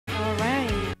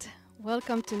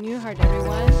Welcome to New Heart,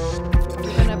 everyone.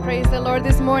 We're going to praise the Lord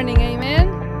this morning,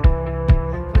 amen?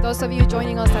 For those of you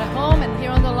joining us at home and here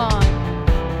on the lawn.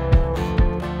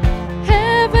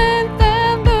 Heaven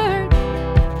thundered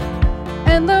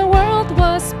and the world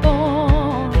was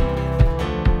born.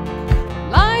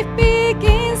 Life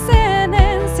begins and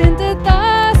ends in the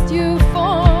dust you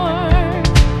form.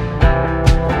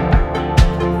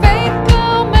 Faith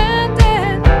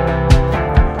commanded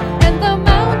and the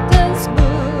mountains moved.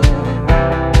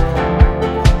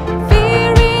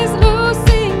 Fear is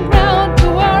losing ground to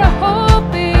our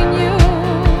hope in you.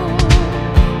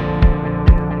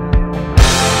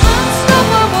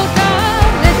 Unstoppable God,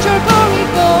 let your glory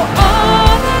go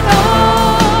on and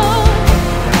on.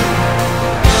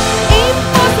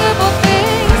 Impossible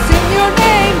things in your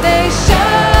name, they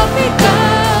shall be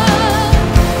done.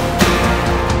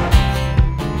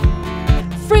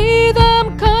 Freedom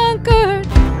conquered,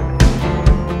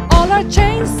 all our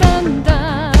chains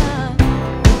undone.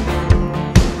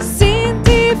 Sin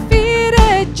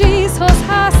defeated, Jesus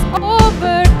has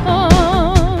overcome.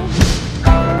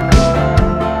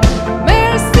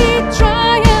 Mercy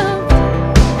triumphed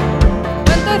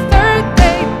when the third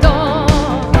day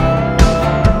dawned.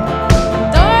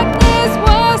 Darkness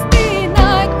was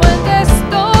denied when the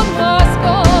stone was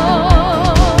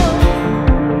gone.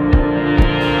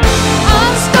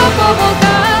 Unstoppable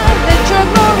God, let your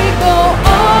glory go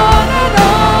on and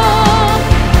on.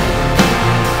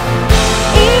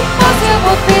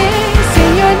 Impossible things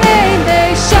in your name, they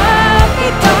shall be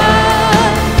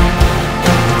done.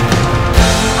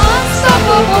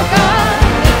 Unstoppable God,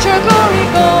 let your glory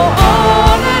go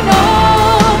on and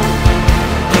on.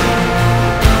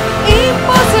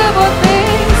 Impossible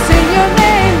things in your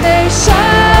name, they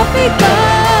shall be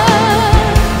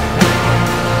done.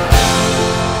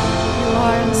 You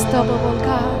are unstoppable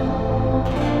God,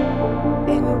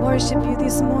 and we worship you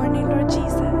this morning, Lord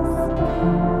Jesus.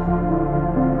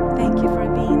 Thank you for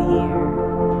being here.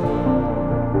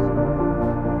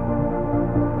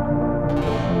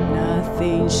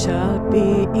 Nothing shall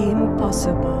be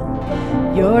impossible.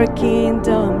 Your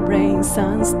kingdom reigns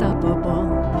unstoppable.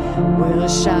 We'll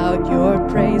shout your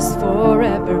praise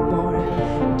forevermore.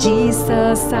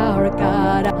 Jesus, our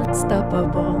God,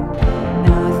 unstoppable.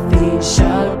 Nothing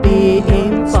shall be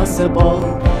impossible.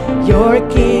 Your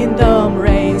kingdom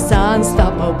reigns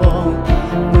unstoppable.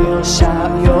 We'll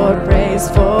shout your praise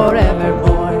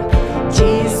forevermore.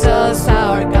 Jesus,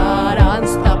 our God,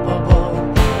 unstoppable.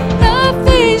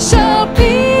 Nothing shall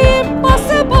be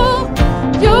impossible.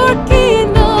 Your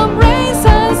kingdom reigns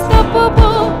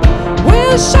unstoppable.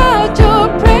 We'll shout your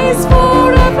praise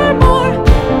forevermore.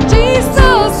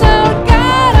 Jesus, our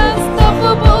God,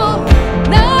 unstoppable.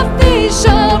 Nothing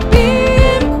shall be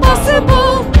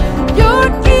impossible. Your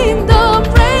kingdom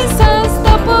reigns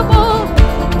unstoppable.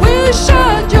 We'll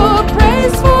shout your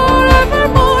praise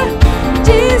forevermore.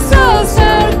 Jesus,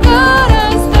 our God,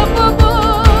 unstoppable.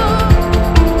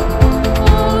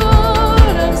 Oh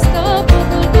Lord,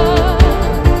 unstoppable God.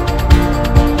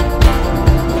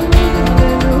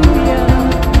 Hallelujah.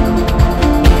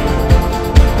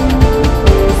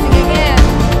 Sing again.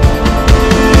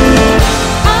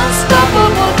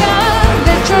 Unstoppable God,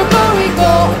 let your glory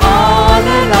go on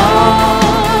and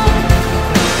on.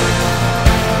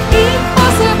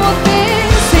 Impossible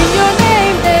things in your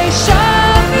name, they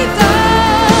shall be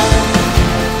done.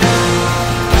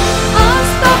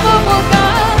 Unstoppable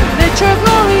God, let your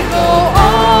glory go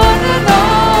on and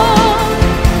on.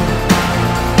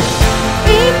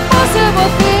 Impossible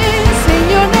things in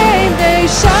your name, they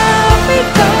shall be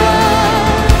done.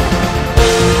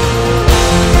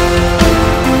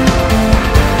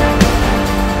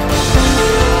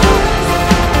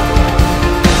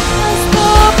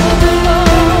 Unstoppable Lord.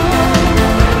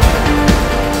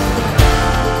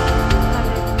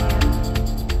 Hallelujah.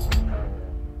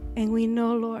 And we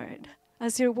know, Lord,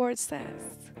 as your word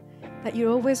says, that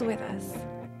you're always with us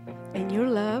and your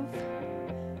love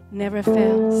never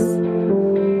fails.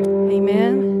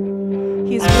 Amen.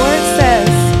 His word says,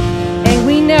 and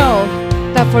we know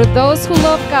that for those who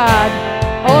love God,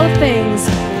 all things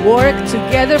work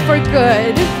together for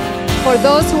good, for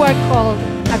those who are called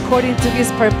according to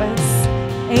his purpose.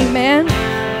 Amen.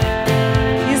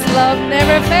 His love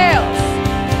never fails.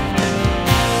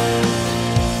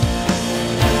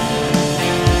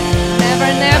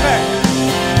 Never, never.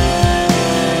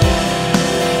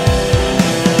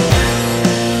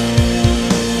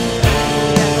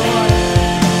 Yeah, Lord.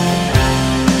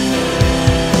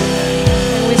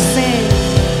 And we sing,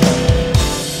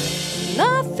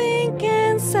 nothing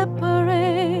can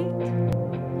separate,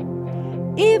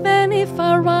 even if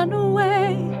I run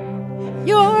away.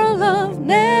 Your love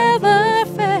never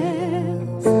fails.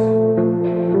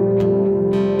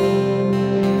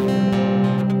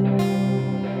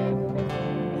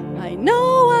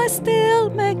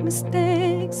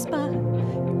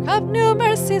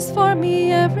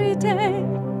 day.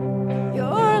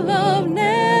 Your love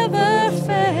never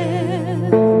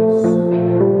fails.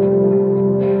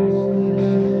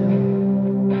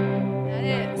 That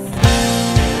is.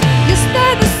 You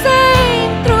stay the same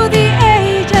through the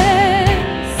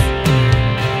ages.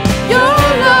 Your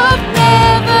love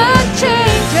never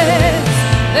changes.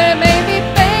 There may be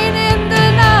pain in the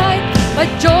night, but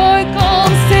joy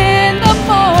comes in the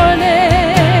morning.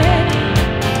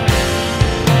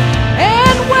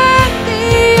 And when the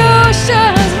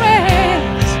oceans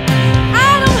rage,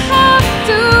 I don't have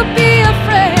to be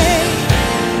afraid,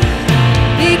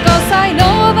 because I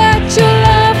know that you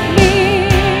love me.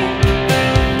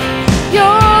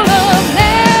 Your love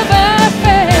never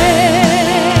fails.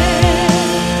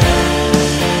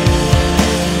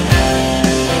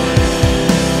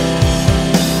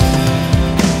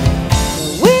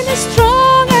 The wind is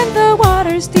strong and the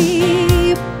water's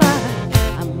deep, but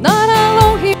I'm not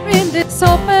alone here in this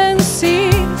open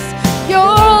seas. Your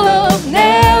love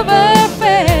never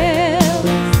fails.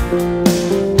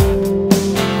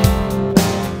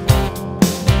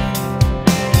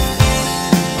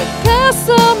 The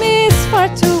chasm is far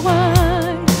too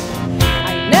wide.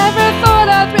 I never thought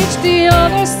I'd reach the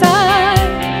other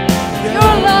side.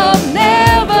 Your love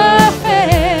never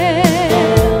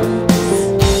fails.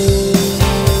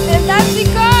 And that's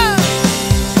because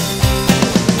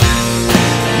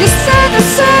you stay the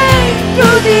same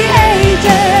through the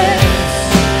ages.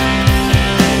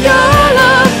 Your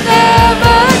love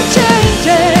never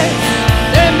changes.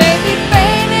 There may be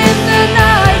pain in the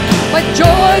night, but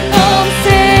joy comes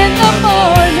in the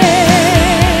morning.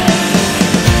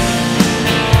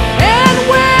 And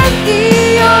when the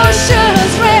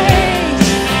oceans rage,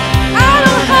 I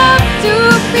don't have to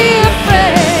be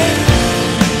afraid,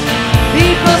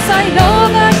 because I know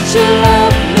that you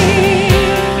love me.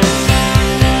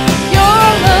 Your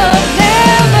love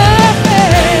never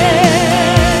fails.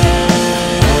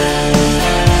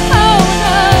 Oh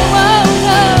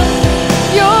no,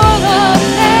 your love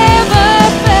never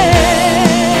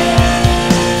fails.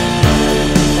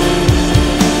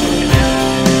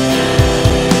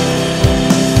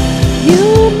 You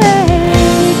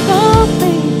make all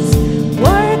things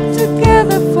work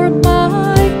together for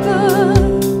my good.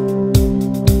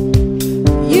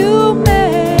 You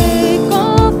make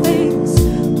all things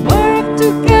work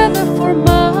together for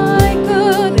my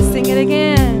good. Let's sing it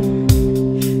again.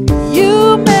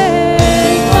 You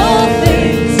make all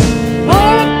things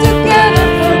work together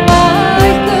for my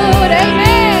good.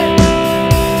 Amen.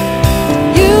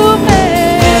 You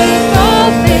make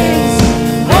all things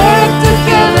work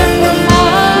together for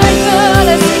my good.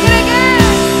 Let's sing it again.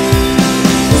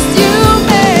 You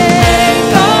make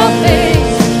all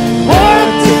things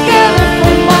work together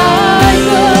for my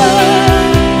good.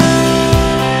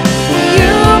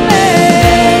 You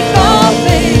make all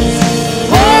things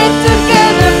work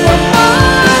together for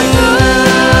my good.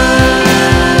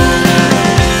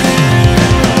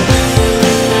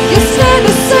 You stay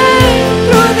the same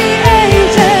through the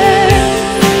ages.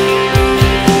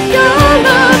 Your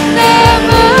love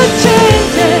never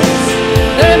changes.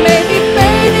 There may be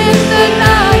pain in the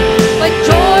night, but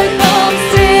joy comes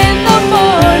in the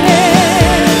morning.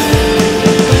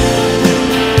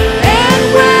 And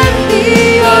when the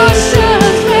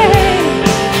oceans rage,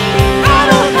 I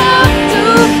don't have to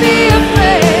be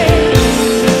afraid,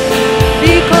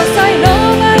 because I know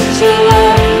that you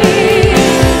love me.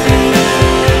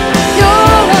 Your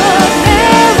love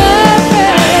never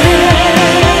fails.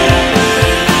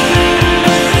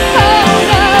 Oh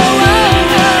no,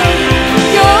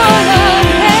 your love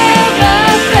never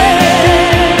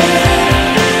fails.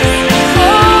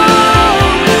 Oh,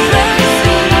 we praise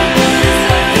you, Lord Jesus.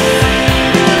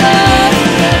 Your love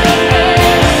never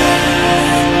fails.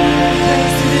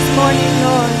 Praise you this morning,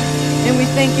 Lord, and we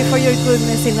thank you for your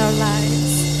goodness in our lives.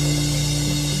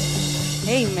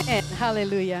 Amen.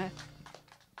 Hallelujah.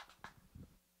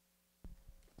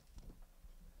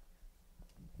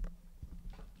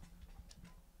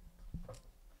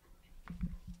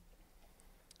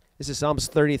 This is Psalms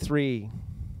 33.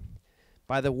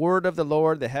 By the word of the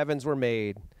Lord the heavens were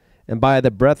made, and by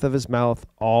the breath of his mouth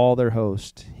all their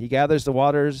host. He gathers the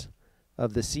waters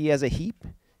of the sea as a heap.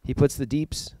 He puts the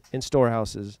deeps in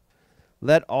storehouses.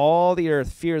 Let all the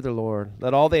earth fear the Lord.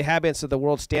 Let all the inhabitants of the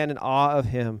world stand in awe of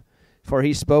him. For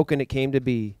he spoke and it came to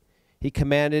be. He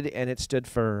commanded and it stood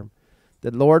firm.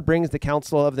 The Lord brings the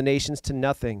counsel of the nations to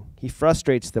nothing. He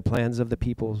frustrates the plans of the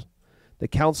peoples. The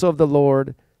counsel of the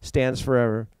Lord stands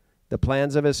forever, the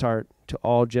plans of his heart to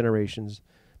all generations.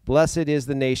 Blessed is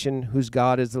the nation whose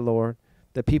God is the Lord,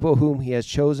 the people whom he has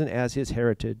chosen as his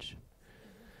heritage.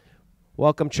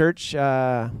 welcome, church.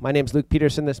 My name's Luke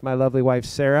Peterson. This is my lovely wife,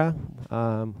 Sarah.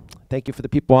 Thank you for the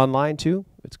people online, too.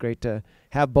 It's great to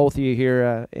have both of you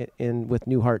here with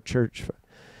New Heart Church.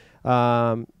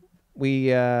 Real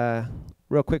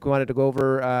quick, we wanted to go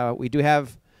over, we do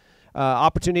have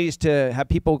opportunities to have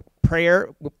people prayer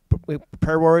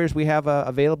warriors we have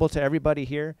available to everybody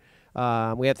here.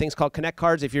 We have things called Connect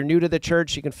cards. If you're new to the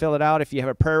church, you can fill it out. If you have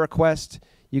a prayer request,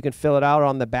 you can fill it out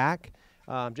on the back.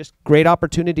 Just great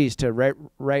opportunities to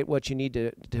write what you need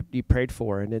to be prayed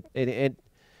for. And and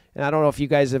I don't know if you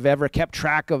guys have ever kept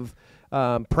track of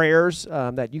prayers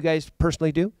that you guys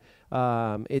personally do.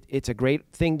 It's a great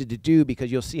thing to do because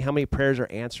you'll see how many prayers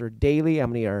are answered daily, how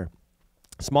many are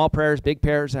small prayers, big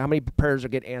prayers, how many prayers are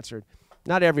get answered.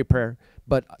 Not every prayer,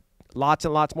 but lots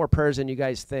and lots more prayers than you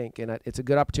guys think. And it's a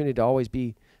good opportunity to always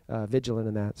be vigilant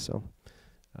in that. So.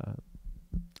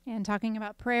 And talking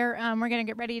about prayer, we're going to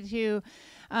get ready to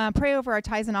pray over our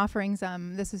tithes and offerings.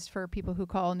 This is for people who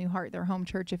call New Heart their home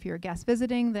church. If you're a guest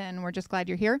visiting, then we're just glad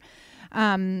you're here.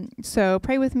 So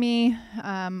pray with me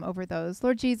over those.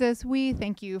 Lord Jesus, we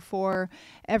thank you for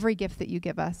every gift that you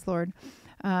give us, Lord.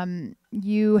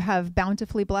 You have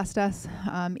bountifully blessed us,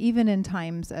 even in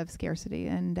times of scarcity.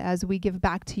 And as we give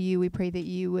back to you, we pray that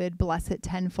you would bless it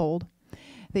tenfold,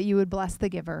 that you would bless the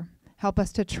giver. Help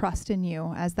us to trust in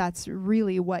you, as that's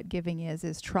really what giving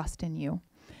is trust in you,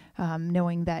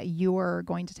 knowing that you're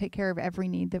going to take care of every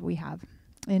need that we have.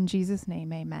 In Jesus'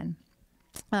 name, amen.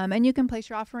 And you can place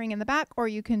your offering in the back, or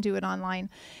you can do it online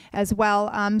as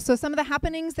well. So some of the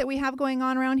happenings that we have going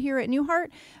on around here at New Heart,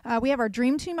 we have our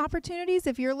Dream Team opportunities.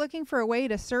 If you're looking for a way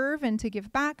to serve and to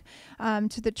give back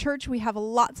to the church, we have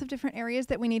lots of different areas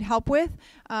that we need help with.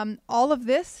 All of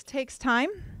this takes time.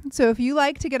 So if you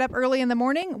like to get up early in the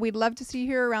morning, we'd love to see you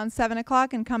here around 7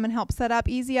 o'clock and come and help set up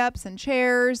easy ups and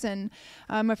chairs. And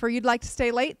if you'd like to stay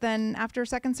late, then after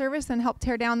second service and help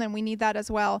tear down, then we need that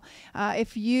as well.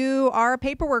 If you are a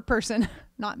paperwork person,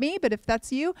 not me, but if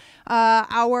that's you,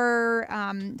 our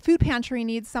food pantry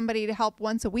needs somebody to help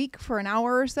once a week for an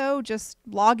hour or so, just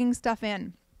logging stuff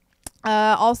in.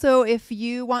 Also, if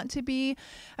you want to be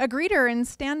a greeter and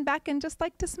stand back and just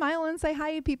like to smile and say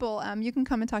hi to people, you can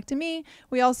come and talk to me.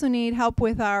 We also need help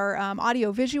with our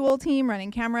audio-visual team,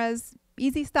 running cameras,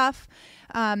 easy stuff.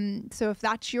 So if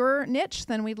that's your niche,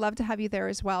 then we'd love to have you there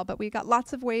as well. But we've got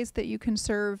lots of ways that you can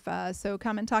serve, so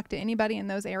come and talk to anybody in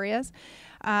those areas.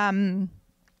 And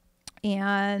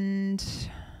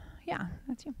yeah,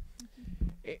 that's you.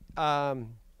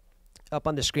 Up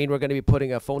on the screen, we're going to be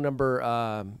putting a phone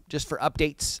number just for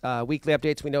updates, weekly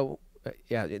updates. We know,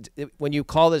 when you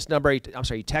call this number, you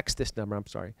text this number,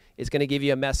 it's going to give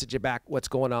you a message back what's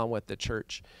going on with the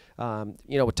church.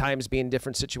 With times being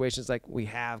different situations like we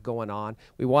have going on,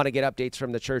 we want to get updates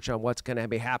from the church on what's going to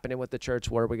be happening with the church.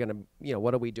 Where are we going to,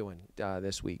 what are we doing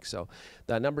this week? So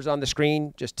the number's on the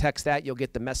screen. Just text that. You'll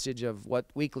get the message of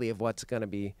weekly of what's going to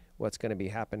be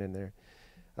happening there.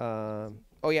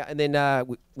 And then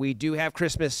we do have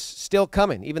Christmas still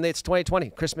coming. Even though it's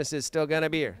 2020, Christmas is still going to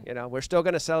be here. We're still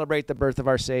going to celebrate the birth of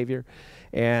our Savior.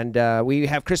 And we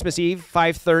have Christmas Eve,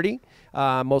 5:30.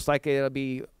 Most likely it'll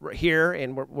be here,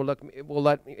 and we'll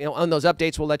let on those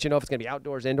updates. We'll let you know if it's going to be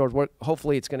outdoors, indoors.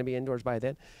 Hopefully, it's going to be indoors by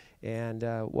then, and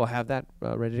we'll have that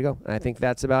ready to go. And I think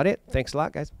that's about it. Thanks a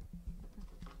lot, guys.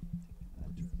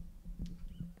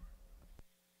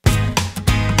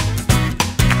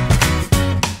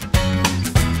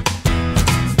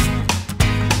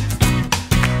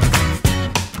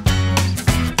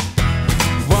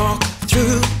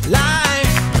 Through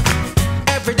life,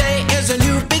 every day is a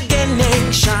new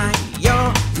beginning. Shine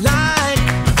your light.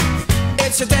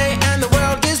 It's a day and the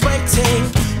world is waiting.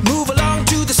 Move along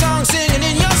to the song, singing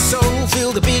in your soul.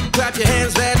 Feel the beat, clap your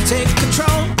hands, let it take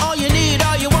control. All you need,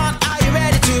 all you want, are you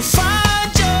ready to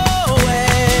find your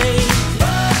way?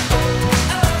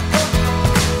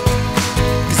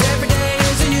 Cause every day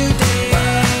is a new day.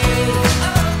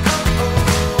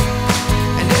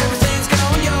 And everything's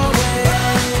going your way.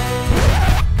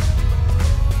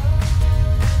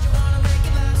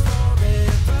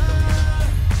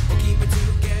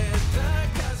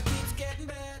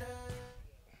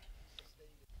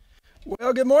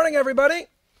 Well, good morning, everybody.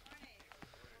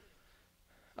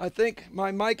 I think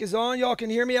my mic is on. Y'all can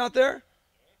hear me out there?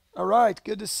 All right.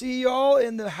 Good to see y'all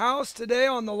in the house today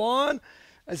on the lawn.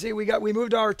 I see we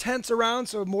moved our tents around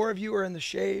so more of you are in the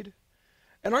shade.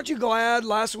 And aren't you glad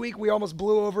last week we almost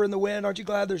blew over in the wind? Aren't you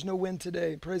glad there's no wind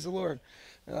today? Praise the Lord.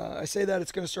 I say that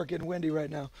it's going to start getting windy right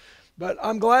now. But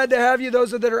I'm glad to have you.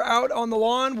 Those that are out on the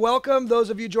lawn, welcome. Those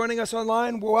of you joining us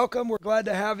online, welcome. We're glad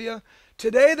to have you.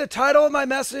 Today, the title of my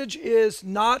message is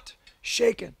Not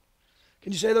Shaken.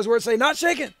 Can you say those words? Say, not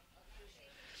shaken.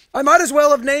 I might as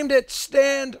well have named it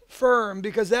Stand Firm,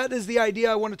 because that is the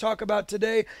idea I want to talk about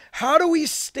today. How do we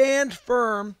stand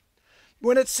firm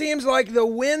when it seems like the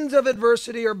winds of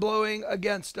adversity are blowing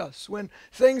against us, when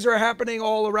things are happening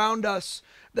all around us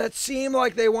that seem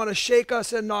like they want to shake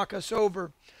us and knock us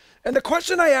over? And the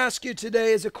question I ask you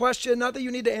today is a question, not that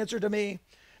you need to answer to me,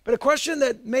 but a question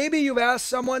that maybe you've asked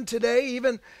someone today,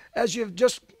 even as you've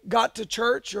just got to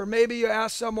church, or maybe you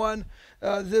asked someone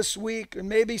this week, and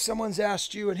maybe someone's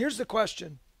asked you. And here's the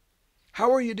question: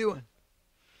 how are you doing?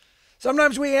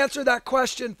 Sometimes we answer that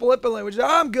question flippantly, which is, oh,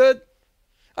 I'm good.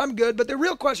 But the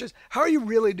real question is, how are you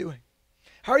really doing?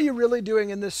 How are you really doing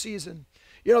in this season?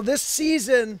 You know, this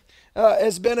season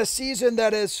has been a season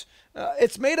that is,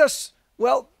 it's made us,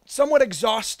 well, somewhat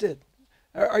exhausted.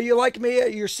 Are you like me?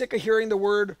 You're sick of hearing the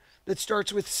word that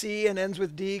starts with C and ends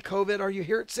with D, COVID. Are you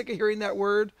sick of hearing that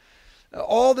word?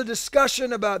 All the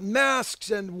discussion about masks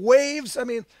and waves. I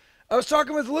mean, I was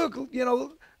talking with Luke, you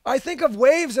know, I think of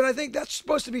waves and I think that's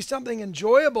supposed to be something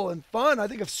enjoyable and fun. I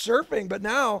think of surfing, but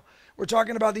now we're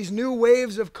talking about these new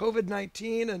waves of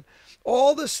COVID-19 and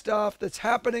all the stuff that's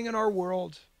happening in our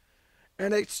world.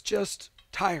 And it's just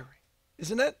tiring,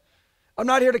 isn't it? I'm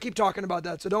not here to keep talking about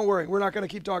that, so don't worry. We're not going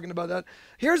to keep talking about that.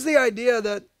 Here's the idea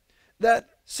that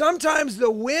sometimes the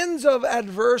winds of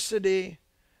adversity,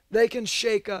 they can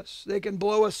shake us. They can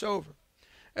blow us over.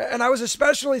 And I was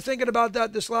especially thinking about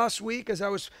that this last week as I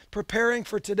was preparing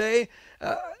for today.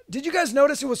 Did you guys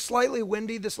notice it was slightly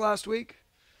windy this last week?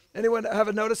 Anyone have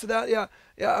a notice of that? Yeah.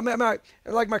 I mean,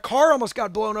 my car almost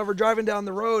got blown over driving down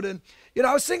the road. And, you know,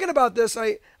 I was thinking about this.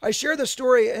 I share the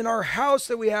story in our house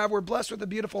that we have. We're blessed with a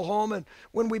beautiful home. And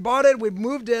when we bought it, we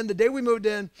moved in. The day we moved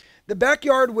in, the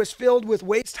backyard was filled with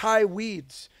waist-high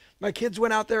weeds. My kids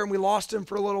went out there and we lost him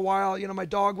for a little while. You know, my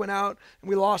dog went out and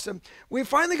we lost him. We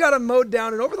finally got him mowed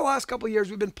down. And over the last couple of years,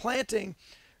 we've been planting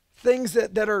things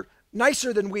that are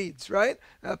nicer than weeds, right?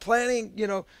 Planting, you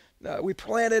know, we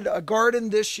planted a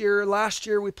garden this year. Last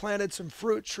year, we planted some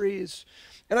fruit trees.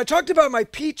 And I talked about my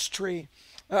peach tree.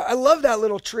 I love that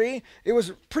little tree. It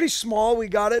was pretty small. We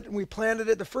got it and we planted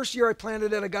it. The first year I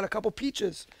planted it, I got a couple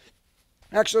peaches.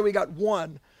 Actually, we got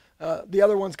one. The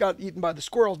other ones got eaten by the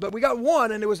squirrels, but we got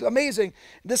one and it was amazing.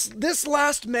 This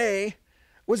last May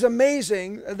was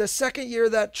amazing. The second year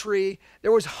of that tree,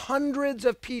 there was hundreds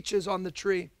of peaches on the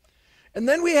tree. And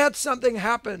then we had something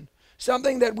happen.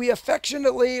 Something that we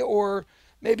affectionately or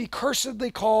maybe cursedly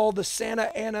call the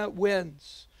Santa Ana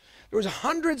winds. There was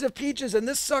hundreds of peaches and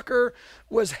this sucker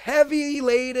was heavy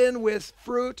laden with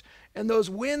fruit and those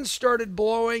winds started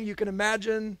blowing. You can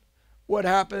imagine what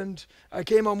happened. I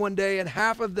came home one day and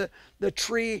half of the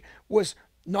tree was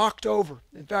knocked over.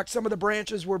 In fact, some of the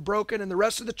branches were broken and the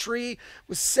rest of the tree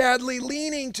was sadly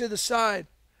leaning to the side.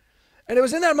 And it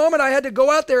was in that moment I had to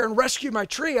go out there and rescue my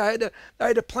tree. I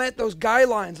had to plant those guy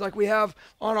lines like we have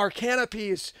on our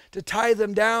canopies to tie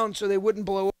them down so they wouldn't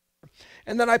blow over.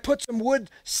 And then I put some wood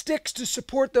sticks to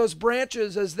support those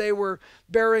branches as they were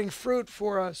bearing fruit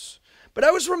for us. But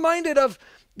I was reminded of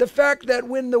the fact that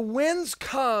when the winds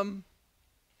come,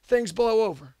 things blow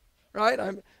over, right?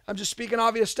 I'm just speaking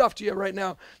obvious stuff to you right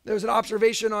now. There was an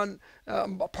observation on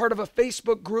part of a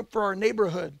Facebook group for our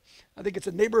neighborhood. I think it's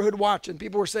a neighborhood watch, and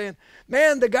people were saying,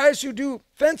 man, the guys who do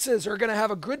fences are going to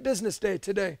have a good business day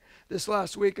today, this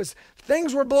last week, because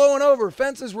things were blowing over,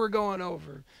 fences were going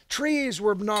over, trees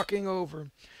were knocking over.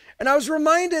 And I was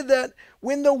reminded that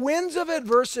when the winds of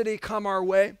adversity come our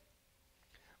way,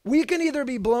 we can either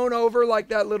be blown over like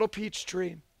that little peach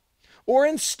tree, or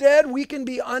instead we can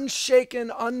be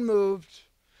unshaken, unmoved.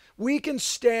 We can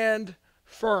stand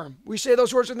firm. We say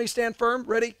those words with me, stand firm.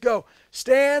 Ready? Go.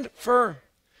 Stand firm.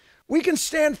 We can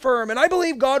stand firm. And I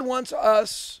believe God wants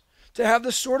us to have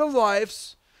the sort of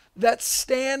lives that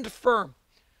stand firm.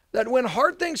 That when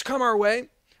hard things come our way,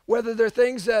 whether they're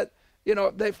things that, you know,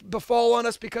 they befall on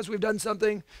us because we've done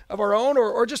something of our own,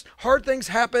 or just hard things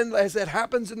happen as it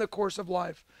happens in the course of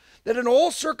life, that in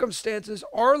all circumstances,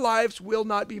 our lives will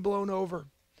not be blown over,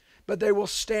 but they will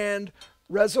stand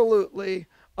resolutely,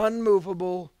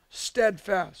 unmovable,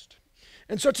 steadfast.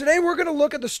 And so today we're going to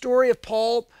look at the story of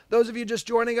Paul. Those of you just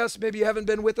joining us, maybe you haven't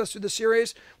been with us through the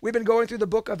series. We've been going through the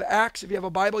book of Acts. If you have a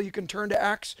Bible, you can turn to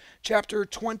Acts chapter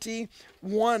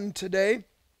 21 today.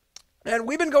 And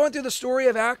we've been going through the story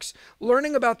of Acts,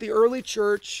 learning about the early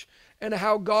church and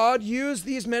how God used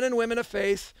these men and women of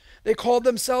faith. They called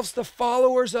themselves the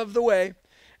followers of the way,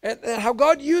 and how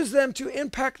God used them to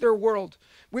impact their world.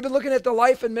 We've been looking at the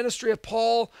life and ministry of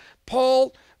Paul.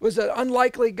 Paul was an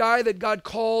unlikely guy that God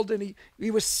called, and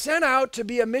he was sent out to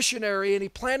be a missionary, and he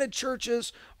planted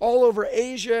churches all over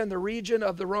Asia and the region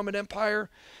of the Roman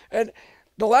Empire. And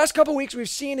the last couple weeks we've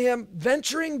seen him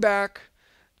venturing back.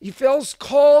 He feels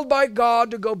called by God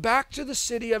to go back to the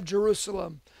city of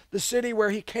Jerusalem, the city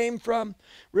where he came from,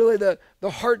 really the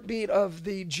heartbeat of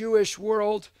the Jewish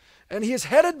world. And he is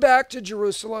headed back to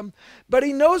Jerusalem, but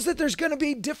he knows that there's going to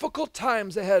be difficult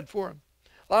times ahead for him.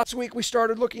 Last week we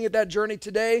started looking at that journey.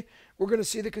 Today we're going to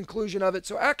see the conclusion of it.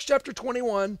 So Acts chapter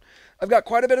 21, I've got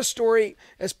quite a bit of story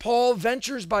as Paul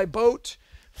ventures by boat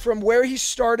from where he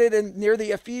started near the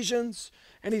Ephesians,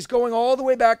 and he's going all the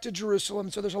way back to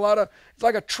Jerusalem. So there's it's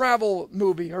like a travel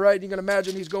movie, all right? You can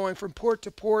imagine he's going from port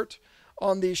to port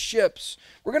on these ships.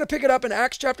 We're going to pick it up in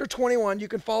Acts chapter 21. You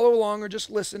can follow along or just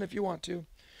listen if you want to.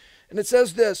 And it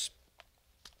says this: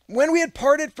 when we had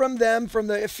parted from them, from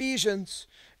the Ephesians,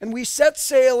 and we set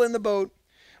sail in the boat,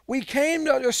 we came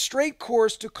to a straight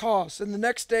course to Kos, and the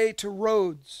next day to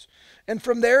Rhodes, and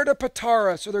from there to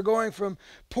Patara. So they're going from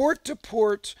port to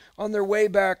port on their way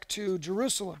back to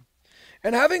Jerusalem.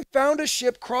 And having found a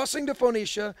ship crossing to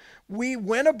Phoenicia, we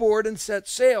went aboard and set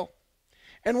sail.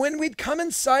 And when we'd come in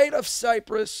sight of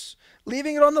Cyprus,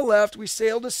 leaving it on the left, we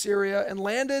sailed to Syria and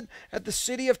landed at the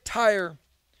city of Tyre,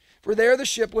 for there the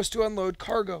ship was to unload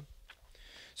cargo.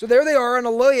 So there they are on a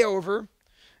layover.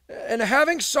 And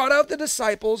having sought out the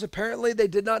disciples, apparently they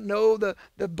did not know the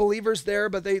believers there,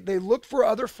 but they looked for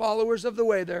other followers of the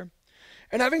way there.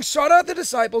 And having sought out the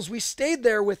disciples, we stayed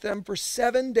there with them for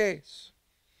 7 days.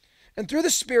 And through the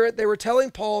Spirit, they were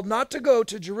telling Paul not to go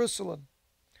to Jerusalem.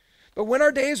 But when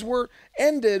our days were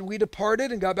ended, we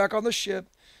departed and got back on the ship.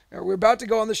 We were about to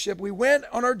go on the ship. We went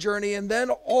on our journey, and then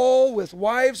all with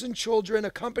wives and children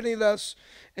accompanied us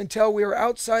until we were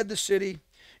outside the city.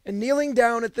 And kneeling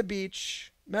down at the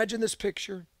beach, imagine this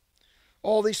picture.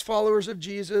 All these followers of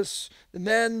Jesus, the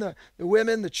men, the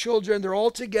women, the children, they're all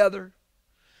together.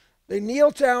 They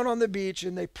knelt down on the beach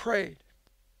and they prayed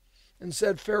and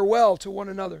said farewell to one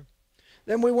another.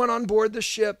 Then we went on board the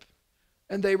ship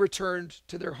and they returned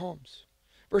to their homes.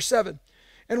 Verse 7,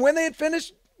 and when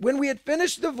we had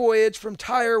finished the voyage from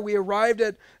Tyre, we arrived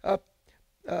at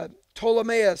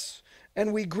Ptolemais,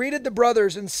 and we greeted the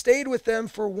brothers and stayed with them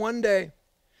for 1 day.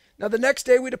 Now the next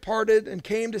day we departed and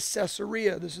came to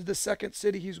Caesarea. This is the second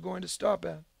city he's going to stop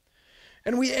at.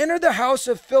 And we entered the house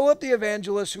of Philip the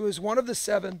evangelist, who is one of the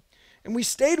 7, and we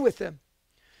stayed with him.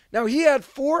 Now he had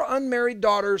 4 unmarried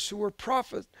daughters who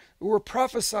were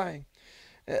prophesying.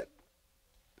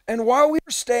 And while we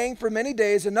were staying for many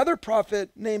days, another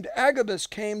prophet named Agabus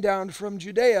came down from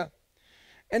Judea.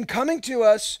 And coming to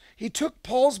us, he took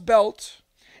Paul's belt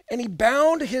and he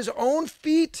bound his own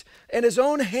feet and his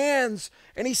own hands.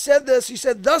 And he said this, he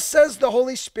said, thus says the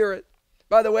Holy Spirit.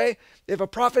 By the way, if a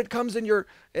prophet comes in your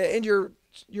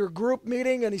group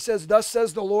meeting and he says, thus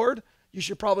says the Lord, you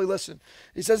should probably listen.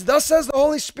 He says, thus says the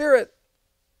Holy Spirit.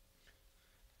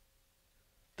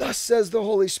 Thus says the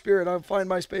Holy Spirit. I'll find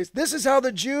my space. This is how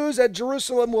the Jews at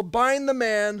Jerusalem will bind the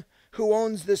man who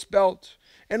owns this belt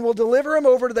and will deliver him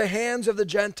over to the hands of the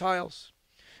Gentiles.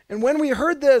 And when we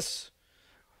heard this,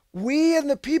 we and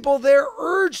the people there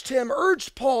urged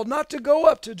Paul not to go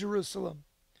up to Jerusalem.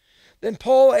 Then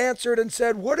Paul answered and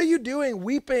said, what are you doing,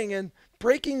 weeping and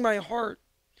breaking my heart?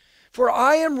 For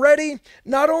I am ready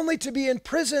not only to be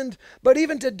imprisoned, but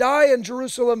even to die in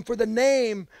Jerusalem for the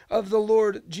name of the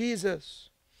Lord Jesus.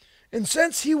 And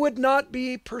since he would not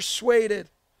be persuaded,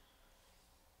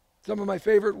 some of my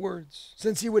favorite words,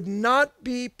 since he would not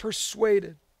be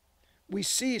persuaded, we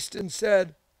ceased and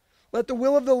said, let the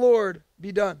will of the Lord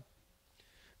be done.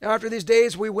 Now after these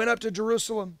days we went up to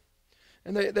Jerusalem.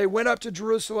 And they went up to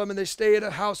Jerusalem and they stayed at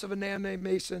a house of a man named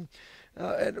Mason.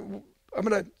 And I'm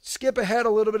going to skip ahead a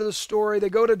little bit of the story. They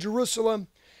go to Jerusalem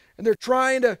and they're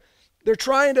trying to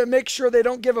make sure they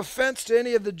don't give offense to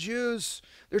any of the Jews.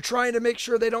 They're trying to make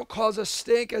sure they don't cause a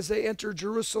stink as they enter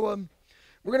Jerusalem.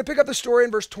 We're going to pick up the story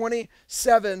in verse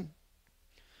 27.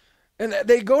 And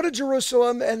they go to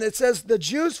Jerusalem and it says, the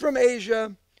Jews from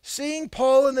Asia, seeing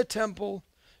Paul in the temple,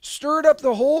 stirred up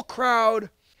the whole crowd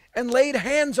and laid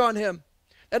hands on him.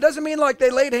 That doesn't mean like they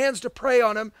laid hands to pray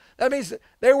on him. That means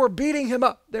they were beating him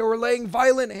up. They were laying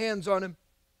violent hands on him.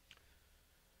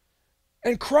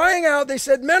 And crying out, they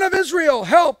said, men of Israel,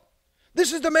 help!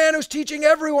 This is the man who's teaching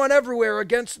everyone everywhere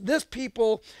against this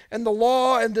people and the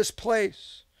law and this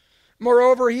place.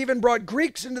 Moreover, he even brought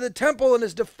Greeks into the temple and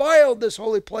has defiled this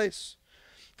holy place.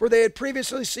 For they had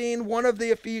previously seen one of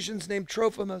the Ephesians named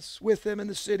Trophimus with him in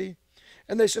the city,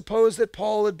 and they supposed that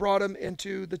Paul had brought him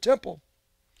into the temple.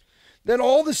 Then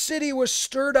all the city was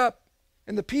stirred up,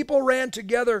 and the people ran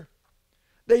together.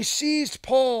 They seized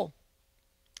Paul,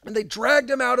 and they dragged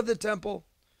him out of the temple.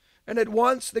 And at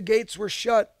once the gates were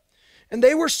shut, and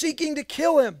they were seeking to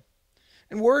kill him.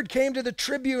 And word came to the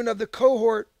tribune of the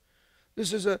cohort,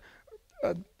 this is a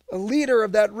leader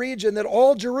of that region, that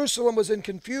all Jerusalem was in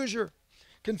confusion.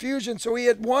 So he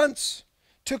at once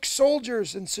took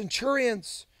soldiers and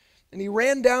centurions, and he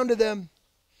ran down to them.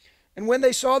 And when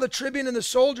they saw the tribune and the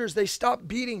soldiers, they stopped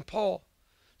beating Paul.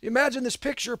 You imagine this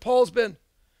picture. Paul's been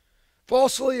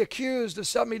falsely accused of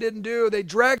something he didn't do. They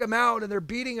drag him out and they're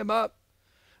beating him up.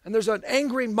 And there's an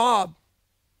angry mob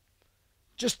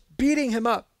just beating him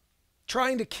up,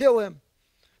 trying to kill him.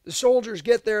 The soldiers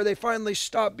get there. They finally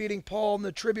stop beating Paul, and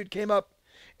the tribune came up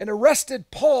and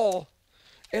arrested Paul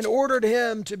and ordered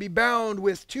him to be bound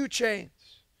with 2 chains.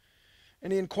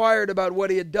 And he inquired about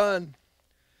what he had done,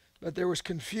 but there was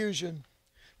confusion.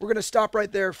 We're going to stop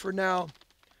right there for now.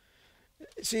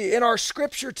 See, in our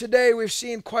scripture today, we've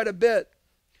seen quite a bit.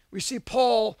 We see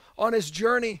Paul on his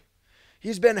journey.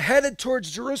 He's been headed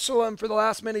towards Jerusalem for the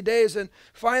last many days, and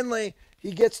finally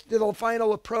he gets to the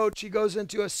final approach. He goes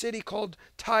into a city called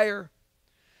Tyre.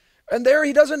 And there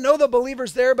he doesn't know the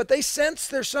believers there, but they sense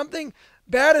there's something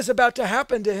bad is about to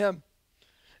happen to him,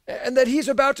 and that he's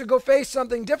about to go face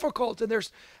something difficult. And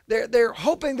they're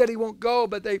hoping that he won't go,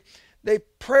 but they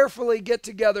prayerfully get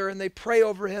together and they pray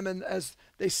over him, and as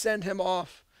they send him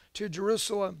off to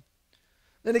Jerusalem.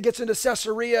 Then he gets into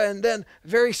Caesarea, and then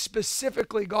very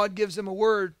specifically God gives him a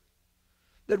word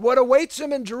that what awaits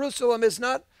him in Jerusalem is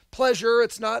not pleasure,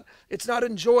 it's not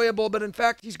enjoyable, but in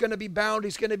fact he's going to be bound,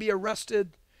 he's going to be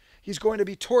arrested, he's going to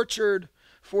be tortured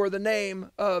for the name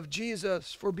of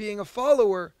Jesus, for being a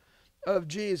follower of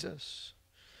Jesus.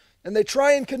 And they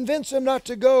try and convince him not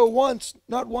to go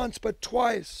not once, but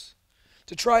twice,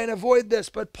 to try and avoid this.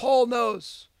 But Paul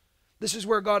knows this is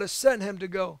where God has sent him to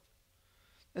go.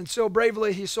 And so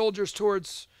bravely he soldiers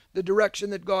towards the direction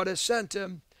that God has sent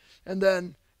him. And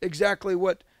then exactly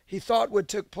what he thought would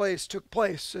took place,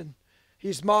 and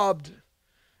he's mobbed,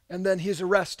 and then he's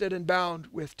arrested and bound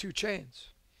with 2 chains.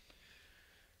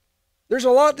 There's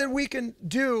a lot that we can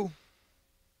do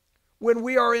when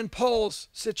we are in Paul's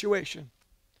situation.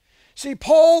 See,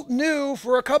 Paul knew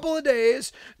for a couple of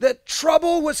days that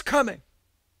trouble was coming,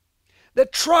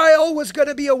 that trial was going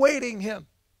to be awaiting him.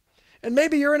 And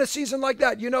maybe you're in a season like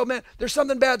that. You know, man, there's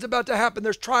something bad's about to happen.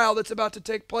 There's trial that's about to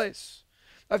take place.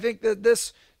 I think that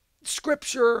this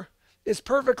scripture is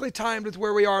perfectly timed with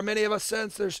where we are. Many of us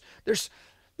sense there's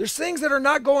things that are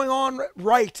not going on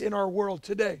right in our world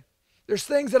today. There's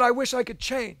things that I wish I could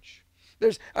change.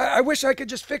 I wish I could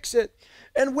just fix it.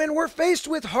 And when we're faced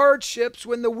with hardships,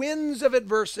 when the winds of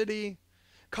adversity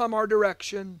come our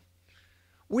direction,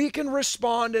 we can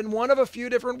respond in one of a few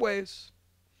different ways.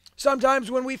 Sometimes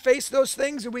when we face those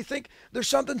things and we think there's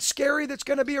something scary that's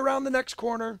going to be around the next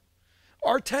corner,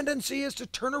 our tendency is to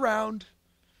turn around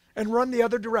and run the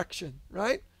other direction,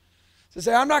 right? To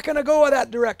say, I'm not going to go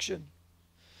that direction.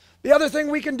 The other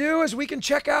thing we can do is we can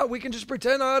check out. We can just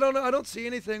pretend, I don't see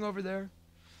anything over there.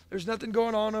 There's nothing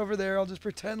going on over there. I'll just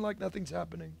pretend like nothing's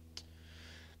happening.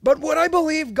 But what I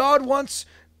believe God wants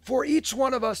for each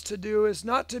one of us to do is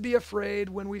not to be afraid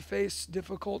when we face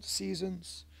difficult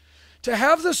seasons. To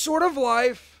have the sort of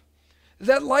life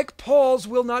that, like Paul's,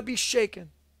 will not be shaken.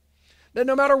 That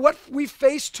no matter what we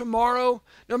face tomorrow,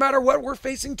 no matter what we're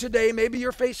facing today, maybe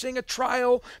you're facing a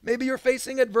trial, maybe you're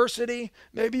facing adversity,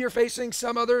 maybe you're facing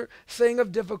some other thing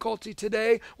of difficulty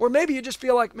today, or maybe you just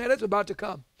feel like, man, it's about to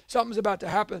come. Something's about to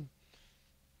happen.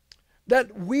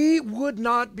 That we would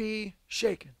not be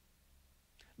shaken.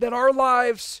 That our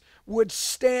lives would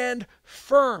stand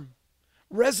firm,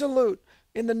 resolute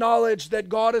in the knowledge that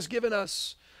God has given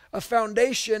us a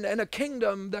foundation and a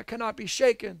kingdom that cannot be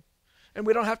shaken. And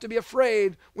we don't have to be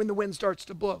afraid when the wind starts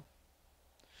to blow.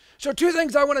 So 2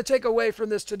 things I want to take away from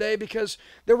this today, because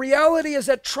the reality is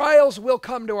that trials will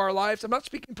come to our lives. I'm not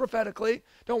speaking prophetically.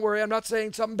 Don't worry, I'm not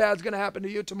saying something bad's going to happen to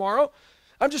you tomorrow.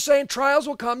 I'm just saying trials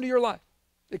will come to your life.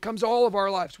 It comes to all of our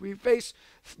lives. We face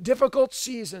difficult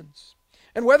seasons.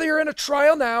 And whether you're in a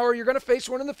trial now or you're going to face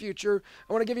one in the future,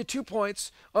 I want to give you 2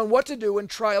 points on what to do when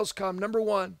trials come. Number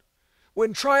 1,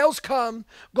 when trials come,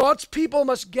 God's people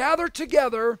must gather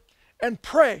together and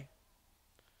pray.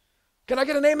 Can I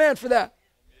get an amen for that?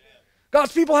 Amen.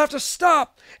 God's people have to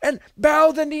stop and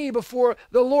bow the knee before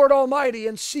the Lord Almighty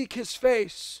and seek His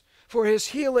face for His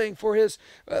healing, for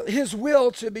His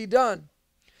will to be done.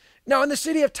 Now in the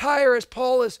city of Tyre, as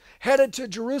Paul is headed to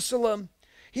Jerusalem,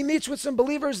 he meets with some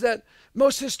believers that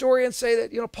most historians say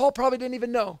that, Paul probably didn't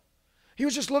even know. He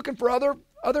was just looking for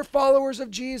other followers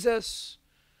of Jesus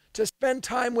to spend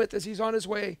time with as he's on his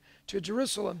way to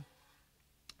Jerusalem.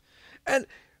 And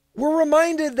we're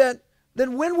reminded that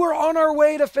when we're on our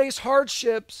way to face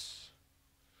hardships,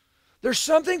 there's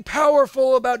something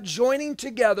powerful about joining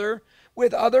together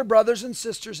with other brothers and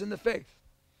sisters in the faith.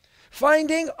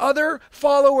 Finding other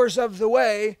followers of the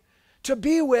way to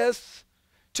be with,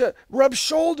 to rub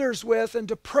shoulders with, and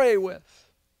to pray with.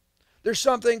 There's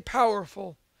something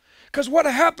powerful. Because what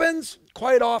happens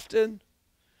quite often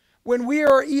when we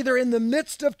are either in the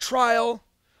midst of trial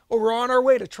or we're on our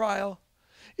way to trial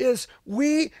is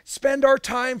we spend our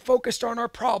time focused on our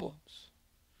problems.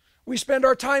 We spend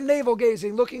our time navel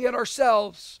gazing, looking at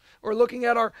ourselves, or looking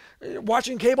at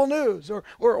watching cable news, or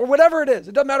whatever it is.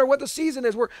 It doesn't matter what the season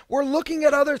is. We're looking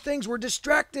at other things. We're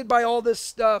distracted by all this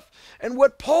stuff. And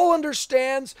what Paul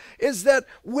understands is that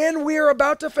when we are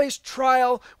about to face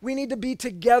trial, we need to be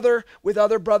together with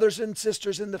other brothers and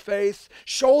sisters in the faith,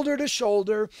 shoulder to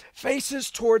shoulder, faces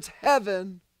towards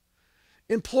heaven,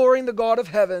 imploring the God of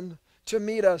heaven to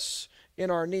meet us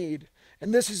in our need.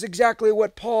 And this is exactly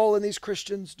what Paul and these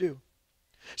Christians do.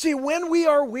 See, when we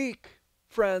are weak,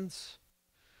 friends,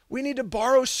 we need to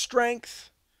borrow strength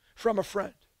from a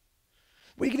friend.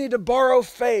 We need to borrow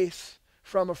faith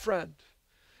from a friend.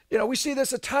 You know, we see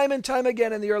this a time and time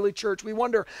again in the early church. We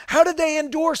wonder, how did they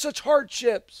endure such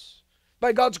hardships?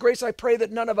 By God's grace, I pray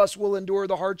that none of us will endure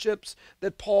the hardships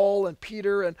that Paul and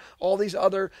Peter and all these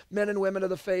other men and women of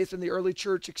the faith in the early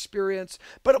church experienced.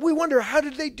 But we wonder, how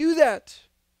did they do that?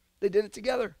 They did it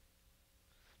together.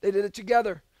 They did it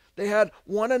together. They had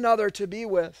one another to be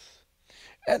with.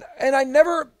 And I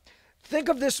never think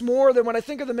of this more than when I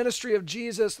think of the ministry of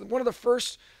Jesus. One of the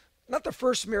first, not the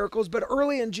first miracles, but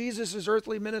early in Jesus'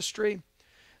 earthly ministry,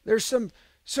 there's some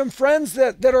friends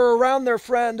that are around their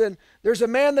friend, and there's a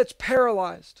man that's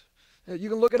paralyzed. You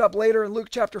can look it up later in Luke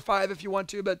chapter 5 if you want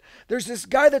to, but there's this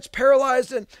guy that's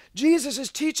paralyzed, and Jesus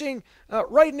is teaching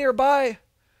right nearby,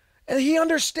 and he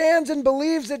understands and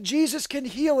believes that Jesus can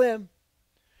heal him.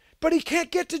 But he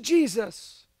can't get to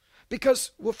Jesus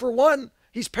because, well, for one,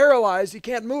 he's paralyzed. He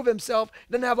can't move himself.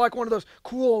 He doesn't have like one of those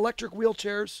cool electric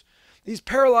wheelchairs. He's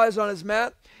paralyzed on his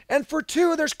mat. And for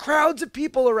two, there's crowds of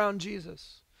people around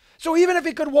Jesus. So even if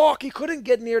he could walk, he couldn't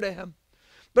get near to him.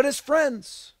 But his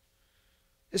friends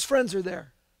are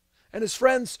there. And his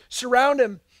friends surround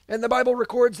him. And the Bible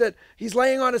records that he's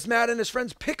laying on his mat and his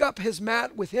friends pick up his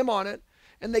mat with him on it.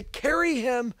 And they carry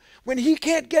him. When he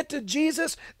can't get to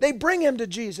Jesus, they bring him to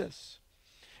Jesus.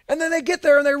 And then they get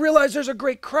there and they realize there's a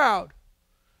great crowd.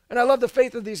 And I love the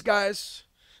faith of these guys.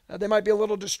 They might be a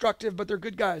little destructive, but they're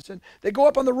good guys. And they go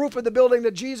up on the roof of the building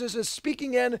that Jesus is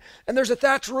speaking in, and there's a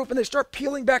thatch roof, and they start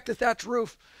peeling back the thatch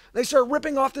roof. They start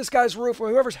ripping off this guy's roof, or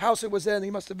whoever's house it was in. He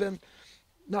must have been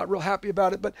not real happy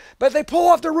about it. But they pull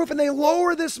off the roof, and they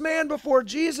lower this man before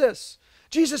Jesus.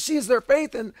 Jesus sees their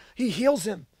faith, and he heals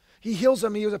him. He heals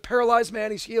him. He was a paralyzed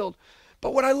man. He's healed.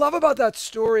 But what I love about that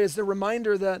story is the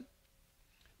reminder that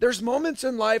there's moments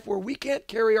in life where we can't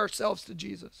carry ourselves to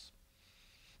Jesus.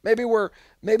 Maybe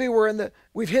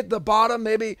we've hit the bottom.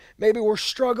 Maybe we're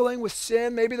struggling with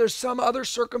sin. Maybe there's some other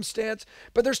circumstance.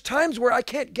 But there's times where I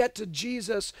can't get to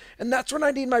Jesus. And that's when I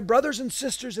need my brothers and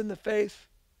sisters in the faith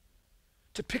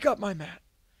to pick up my mat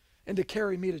and to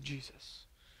carry me to Jesus.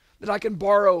 That I can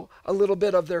borrow a little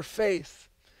bit of their faith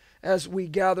as we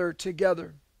gather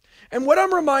together. And what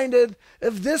I'm reminded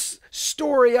of this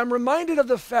story, I'm reminded of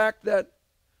the fact that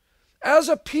as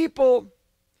a people,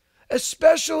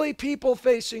 especially people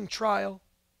facing trial,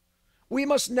 we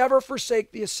must never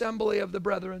forsake the assembly of the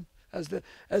brethren, as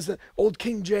the old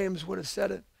King James would have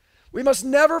said it. We must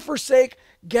never forsake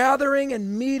gathering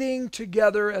and meeting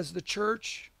together as the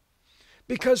church,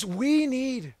 because we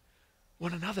need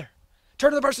one another. Turn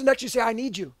to the person next to you and say, I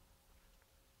need you.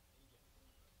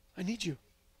 I need you.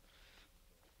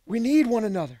 We need one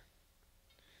another.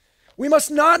 We must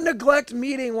not neglect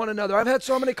meeting one another. I've had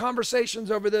so many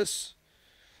conversations over this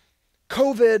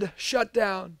COVID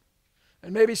shutdown,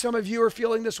 and maybe some of you are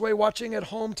feeling this way watching at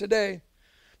home today.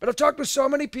 But I've talked with so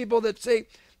many people that say,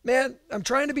 man, I'm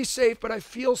trying to be safe, but I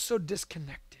feel so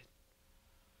disconnected.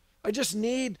 I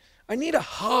need a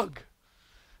hug.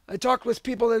 I talked with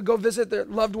people that go visit their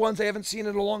loved ones they haven't seen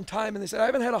in a long time, and they said, I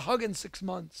haven't had a hug in 6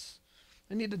 months.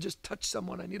 I need to just touch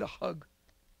someone. I need a hug.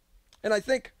 And I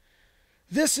think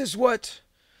this is what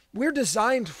we're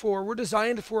designed for. We're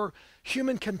designed for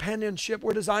human companionship.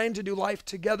 We're designed to do life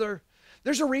together.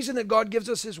 There's a reason that God gives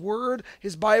us His Word,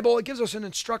 His Bible. It gives us an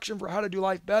instruction for how to do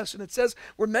life best. And it says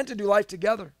we're meant to do life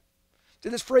together. See,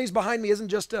 this phrase behind me isn't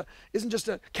just a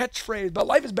catchphrase, but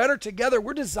life is better together.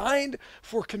 We're designed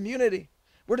for community.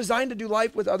 We're designed to do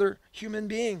life with other human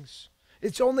beings.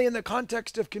 It's only in the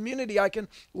context of community I can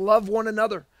love one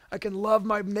another. I can love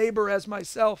my neighbor as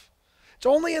myself. It's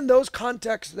only in those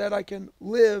contexts that I can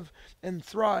live and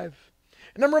thrive.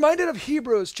 And I'm reminded of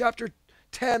Hebrews chapter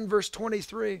 10, verse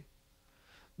 23.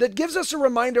 that gives us a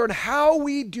reminder on how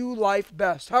we do life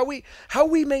best, how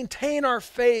we maintain our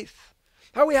faith,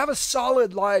 how we have a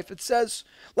solid life. It says,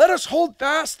 let us hold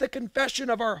fast the confession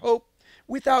of our hope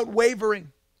without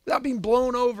wavering, without being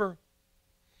blown over.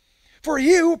 For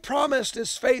he who promised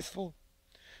is faithful.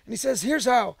 And he says, here's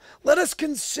how. Let us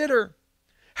consider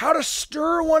how to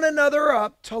stir one another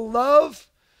up to love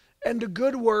and to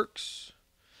good works,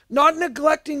 not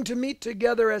neglecting to meet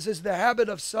together as is the habit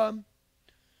of some,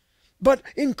 but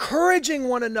encouraging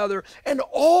one another, and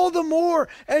all the more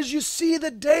as you see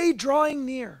the day drawing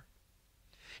near.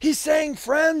 He's saying,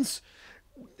 friends,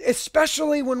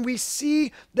 especially when we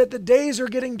see that the days are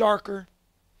getting darker,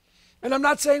 and I'm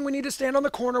not saying we need to stand on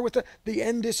the corner with the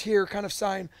end is here kind of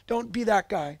sign. Don't be that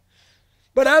guy.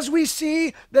 But as we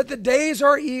see that the days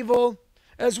are evil,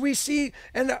 as we see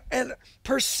and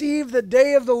perceive the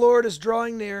day of the Lord is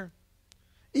drawing near,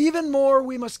 even more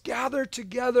we must gather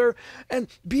together and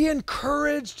be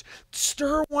encouraged,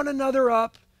 stir one another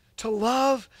up to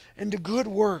love and to good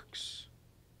works.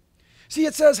 See,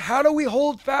 it says, how do we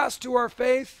hold fast to our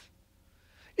faith?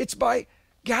 It's by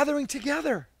gathering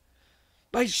together,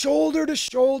 by shoulder to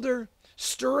shoulder,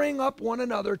 stirring up one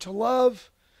another to love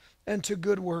and to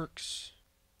good works.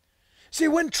 See,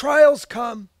 when trials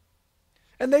come,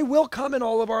 and they will come in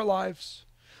all of our lives,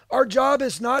 our job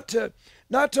is not to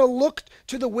look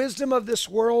to the wisdom of this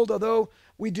world, although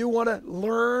we do want to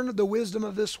learn the wisdom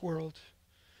of this world.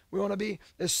 We want to be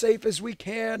as safe as we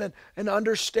can and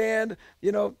understand,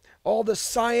 all the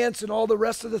science and all the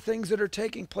rest of the things that are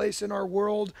taking place in our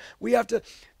world. We have to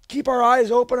keep our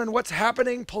eyes open on what's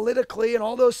happening politically and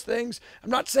all those things. I'm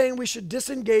not saying we should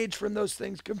disengage from those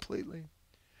things completely,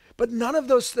 but none of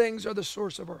those things are the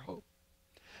source of our hope.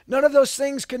 None of those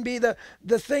things can be the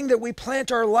thing that we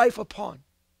plant our life upon.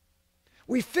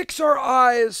 We fix our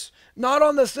eyes not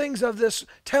on the things of this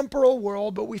temporal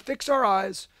world, but we fix our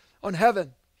eyes on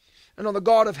heaven and on the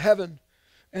God of heaven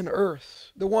and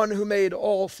earth, the one who made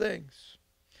all things.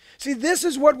 See, this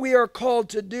is what we are called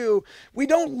to do. We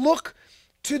don't look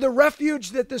to the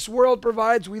refuge that this world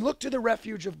provides. We look to the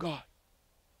refuge of God.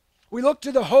 We look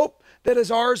to the hope that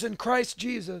is ours in Christ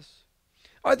Jesus.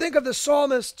 I think of the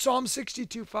psalmist, Psalm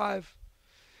 62:5.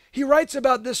 He writes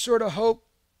about this sort of hope.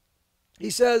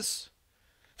 He says,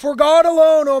 for God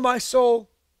alone, O my soul,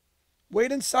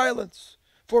 wait in silence,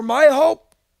 for my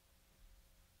hope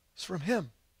is from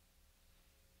him.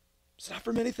 It's not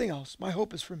from anything else. My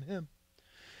hope is from him.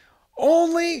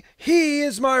 Only he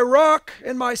is my rock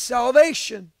and my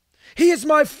salvation. He is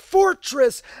my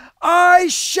fortress. I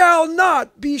shall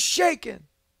not be shaken.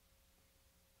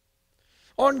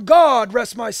 On God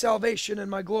rests my salvation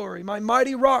and my glory. My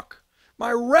mighty rock,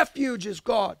 my refuge is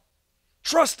God.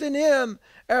 Trust in him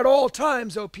at all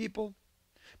times, O people.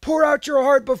 Pour out your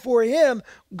heart before him.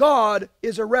 God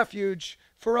is a refuge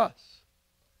for us.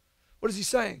 What is he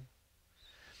saying?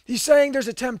 He's saying there's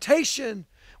a temptation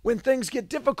when things get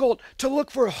difficult to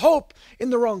look for hope in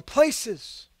the wrong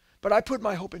places. But I put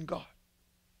my hope in God.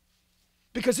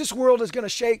 Because this world is going to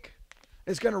shake.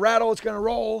 It's going to rattle. It's going to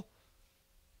roll.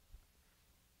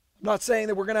 I'm not saying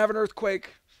that we're going to have an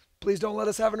earthquake. Please don't let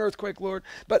us have an earthquake, Lord.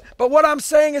 But what I'm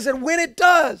saying is that when it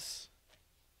does,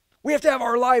 we have to have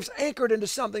our lives anchored into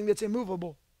something that's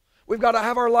immovable. We've got to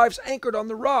have our lives anchored on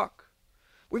the rock.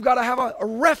 We've got to have a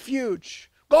refuge.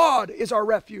 God is our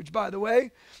refuge, by the way.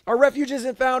 Our refuge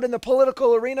isn't found in the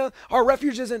political arena. Our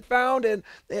refuge isn't found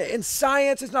in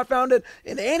science. It's not found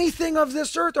in anything of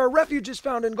this earth. Our refuge is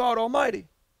found in God Almighty.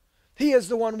 He is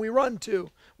the one we run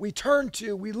to, we turn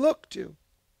to, we look to.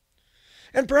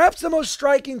 And perhaps the most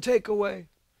striking takeaway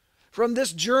from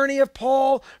this journey of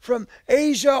Paul from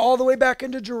Asia all the way back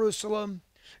into Jerusalem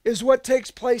is what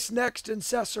takes place next in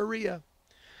Caesarea.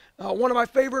 One of my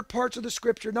favorite parts of the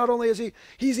scripture, not only is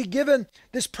he given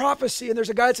this prophecy, and there's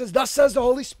a guy that says, thus says the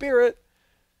Holy Spirit,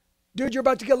 dude, you're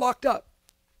about to get locked up.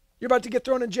 You're about to get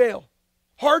thrown in jail.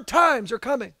 Hard times are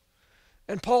coming.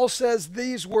 And Paul says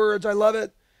these words, I love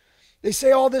it. They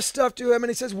say all this stuff to him, and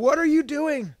he says, what are you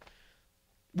doing?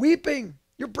 Weeping.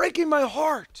 You're breaking my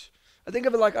heart. I think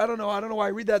of it like, I don't know why I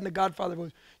read that in the Godfather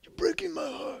voice. You're breaking my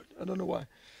heart. I don't know why.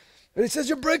 And he says,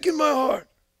 you're breaking my heart.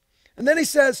 And then he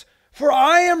says, for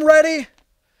I am ready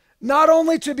not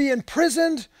only to be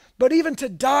imprisoned, but even to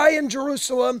die in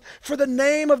Jerusalem for the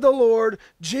name of the Lord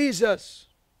Jesus.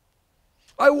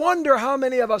 I wonder how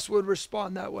many of us would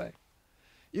respond that way.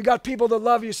 You got people that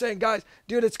love you saying, guys,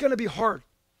 dude, it's going to be hard.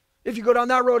 If you go down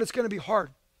that road, it's going to be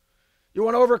hard. You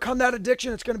want to overcome that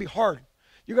addiction, it's going to be hard.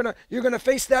 You're going to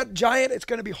face that giant, it's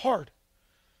going to be hard.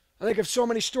 I think of so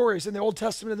many stories in the Old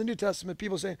Testament and the New Testament,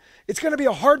 people saying, it's going to be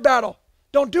a hard battle.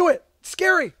 Don't do it. It's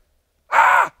scary.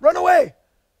 Run away.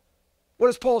 What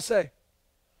does Paul say?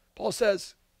 Paul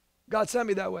says, God sent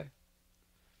me that way.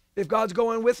 If God's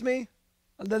going with me,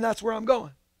 then that's where I'm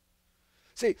going.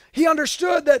 See, he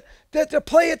understood that to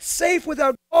play it safe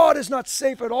without God is not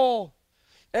safe at all.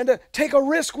 And to take a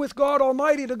risk with God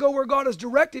Almighty, to go where God is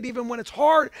directed, even when it's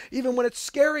hard, even when it's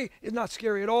scary, is not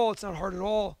scary at all. It's not hard at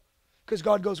all. Because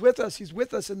God goes with us. He's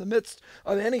with us in the midst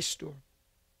of any storm.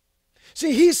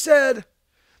 See, he said,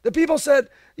 the people said,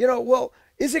 well,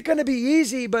 is it going to be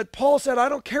easy? But Paul said, I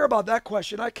don't care about that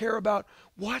question. I care about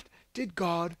what did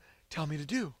God tell me to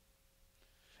do?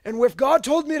 And if God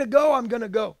told me to go, I'm going to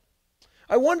go.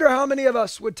 I wonder how many of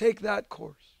us would take that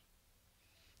course.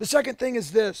 The second thing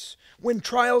is this: when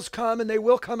trials come, and they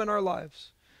will come in our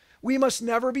lives, we must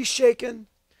never be shaken.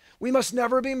 We must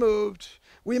never be moved.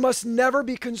 We must never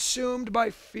be consumed by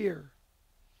fear.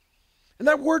 And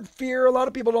that word fear, a lot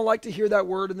of people don't like to hear that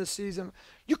word in this season.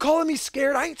 You calling me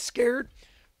scared? I ain't scared.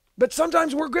 But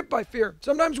sometimes we're gripped by fear.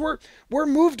 Sometimes we're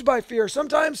moved by fear.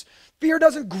 Sometimes fear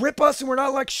doesn't grip us and we're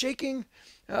not like shaking,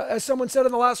 as someone said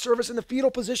in the last service, in the fetal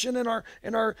position in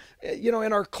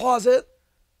our closet.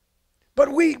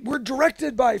 But we're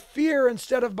directed by fear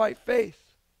instead of by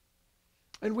faith.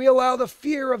 And we allow the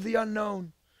fear of the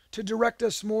unknown to direct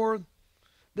us more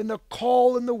than the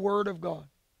call and the word of God.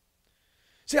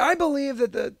 See, I believe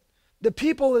that the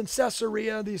people in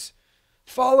Caesarea, these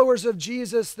followers of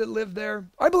Jesus that lived there,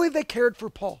 I believe they cared for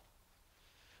Paul.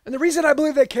 And the reason I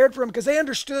believe they cared for him, because they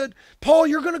understood, Paul,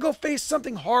 you're going to go face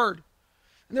something hard.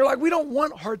 And they're like, we don't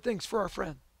want hard things for our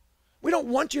friend. We don't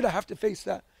want you to have to face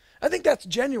that. I think that's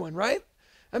genuine, right?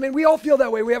 I mean, we all feel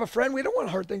that way. We have a friend, we don't want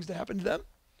hard things to happen to them.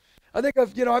 I think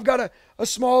I've got a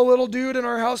small little dude in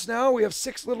our house now. We have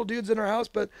 6 little dudes in our house,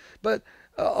 but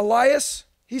Elias,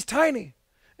 he's tiny.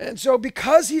 And so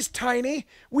because he's tiny,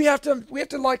 we have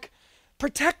to like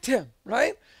protect him,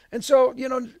 right? And so,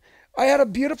 I had a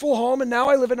beautiful home and now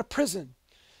I live in a prison.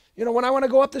 When I want to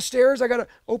go up the stairs, I got to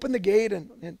open the gate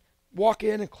and walk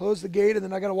in and close the gate, and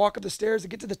then I got to walk up the stairs to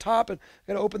get to the top, and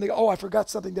I got to open the, I forgot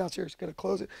something downstairs, got to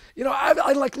close it.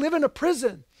 I like live in a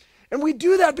prison. And we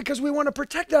do that because we want to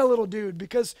protect that little dude,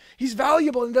 because he's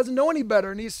valuable and doesn't know any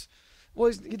better, and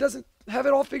he doesn't have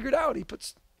it all figured out. He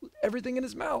puts everything in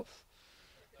his mouth.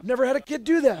 I've never had a kid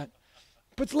do that.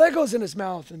 Puts Legos in his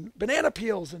mouth and banana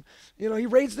peels, and he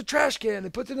raids the trash can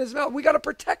and puts it in his mouth. We got to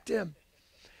protect him.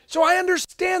 So I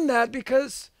understand that,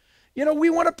 because we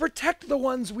want to protect the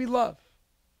ones we love.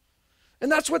 And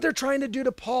that's what they're trying to do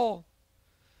to Paul.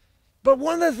 But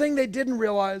one of the things they didn't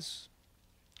realize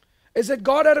is that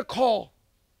God had a call.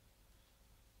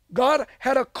 God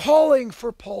had a calling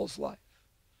for Paul's life.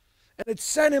 And it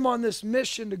sent him on this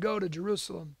mission to go to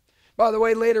Jerusalem. By the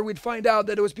way, later we'd find out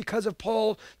that it was because of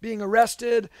Paul being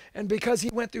arrested and because he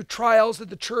went through trials that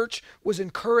the church was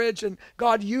encouraged, and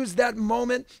God used that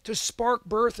moment to spark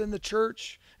birth in the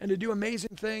church and to do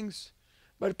amazing things.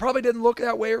 But it probably didn't look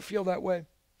that way or feel that way.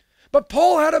 But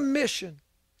Paul had a mission.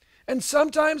 And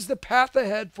sometimes the path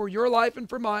ahead for your life and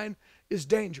for mine is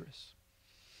dangerous.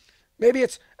 Maybe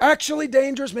it's actually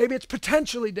dangerous. Maybe it's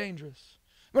potentially dangerous.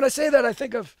 When I say that, I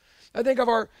think of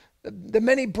the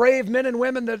many brave men and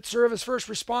women that serve as first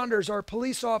responders, our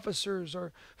police officers,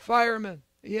 our firemen,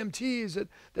 EMTs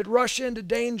that rush into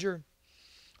danger.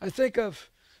 I think of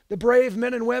the brave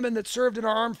men and women that served in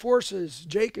our armed forces.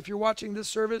 Jake, if you're watching this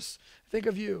service, think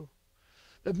of you.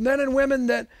 The men and women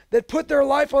that put their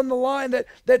life on the line,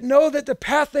 that know that the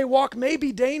path they walk may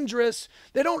be dangerous.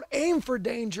 They don't aim for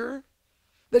danger.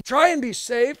 They try and be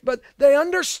safe, but they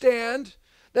understand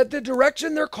that the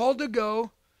direction they're called to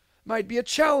go might be a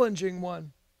challenging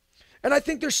one. And I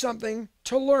think there's something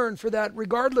to learn for that,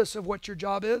 regardless of what your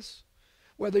job is,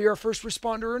 whether you're a first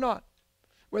responder or not,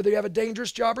 whether you have a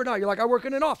dangerous job or not. You're like, I work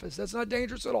in an office. That's not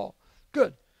dangerous at all.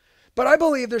 Good. But I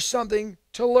believe there's something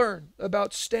to learn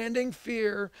about standing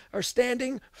firm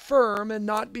and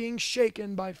not being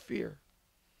shaken by fear.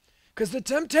 Because the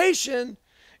temptation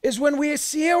is when we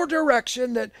see our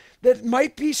direction that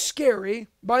might be scary.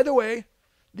 By the way,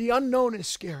 the unknown is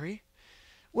scary.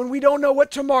 When we don't know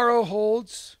what tomorrow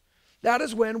holds, that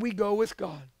is when we go with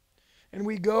God. And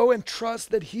we go and trust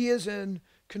that He is in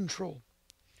control.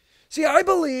 See, I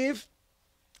believe,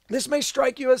 this may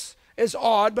strike you as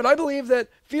odd, but I believe that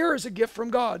fear is a gift from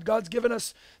God. God's given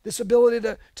us this ability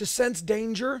to sense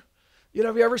danger.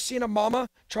 Have you ever seen a mama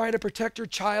trying to protect her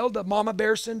child, the mama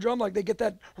bear syndrome? Like they get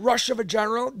that rush of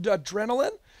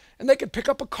adrenaline, and they can pick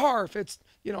up a car if it's,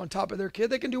 on top of their kid.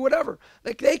 They can do whatever.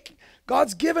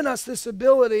 God's given us this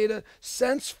ability to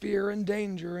sense fear and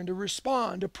danger and to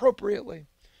respond appropriately.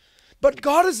 But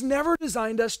God has never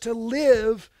designed us to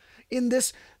live in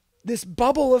this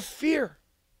bubble of fear.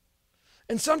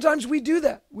 And sometimes we do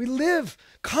that. We live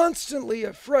constantly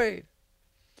afraid.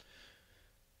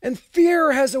 And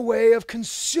fear has a way of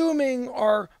consuming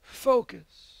our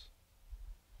focus.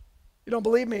 You don't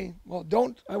believe me? Well,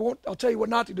 I'll tell you what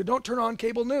not to do. Don't turn on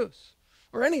cable news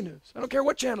or any news. I don't care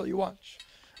what channel you watch.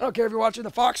 I don't care if you're watching the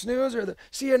Fox News or the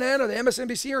CNN or the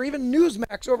MSNBC or even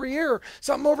Newsmax over here or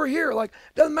something over here. Like,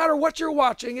 doesn't matter what you're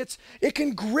watching. It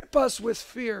can grip us with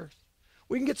fear.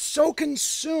 We can get so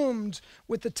consumed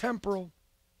with the temporal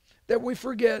that we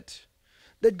forget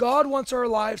that God wants our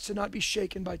lives to not be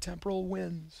shaken by temporal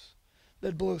winds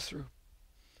that blow through.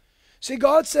 See,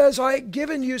 God says, I've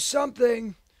given you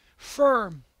something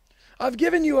firm. I've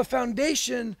given you a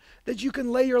foundation that you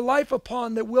can lay your life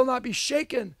upon that will not be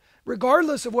shaken,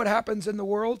 regardless of what happens in the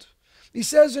world. He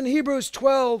says in Hebrews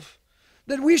 12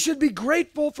 that we should be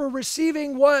grateful for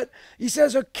receiving what? He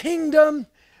says, a kingdom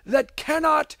that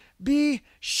cannot be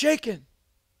shaken.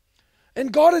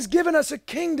 And God has given us a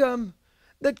kingdom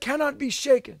that cannot be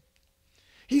shaken.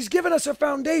 He's given us a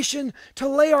foundation to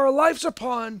lay our lives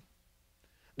upon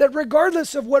that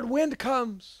regardless of what wind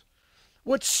comes,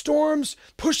 what storms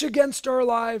push against our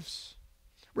lives,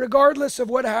 regardless of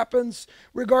what happens,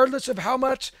 regardless of how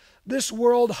much this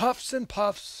world huffs and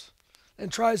puffs and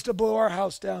tries to blow our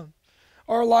house down,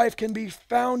 our life can be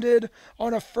founded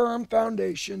on a firm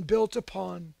foundation built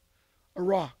upon a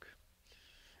rock.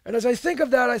 And as I think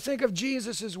of that, I think of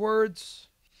Jesus' words.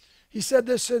 He said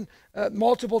this in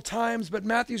multiple times, but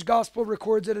Matthew's gospel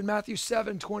records it in Matthew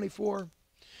 7:24.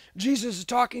 Jesus is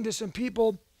talking to some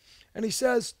people, and he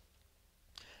says,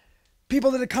 people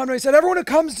that had come to him, he said, everyone who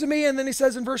comes to me, and then he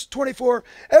says in verse 24,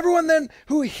 everyone then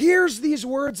who hears these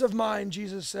words of mine,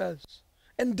 Jesus says,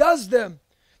 and does them,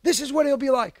 this is what he'll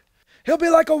be like. He'll be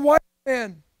like a wise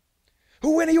man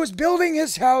who, when he was building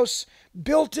his house,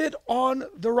 built it on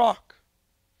the rock.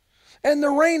 And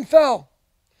the rain fell,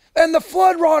 and the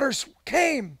flood waters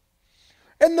came,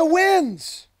 and the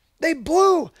winds, they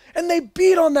blew, and they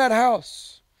beat on that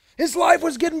house. His life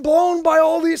was getting blown by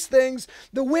all these things,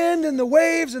 the wind and the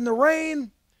waves and the rain,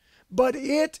 but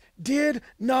it did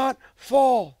not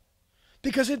fall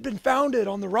because it had been founded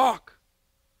on the rock.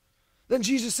 Then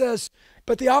Jesus says,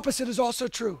 but the opposite is also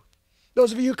true.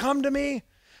 Those of you who come to me,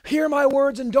 hear my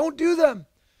words and don't do them.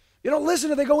 You don't listen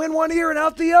to them, they go in one ear and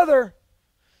out the other.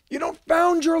 You don't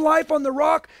found your life on the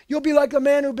rock, you'll be like the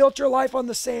man who built your life on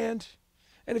the sand.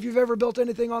 And if you've ever built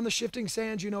anything on the shifting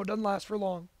sands, you know it doesn't last for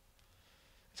long.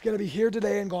 It's going to be here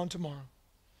today and gone tomorrow.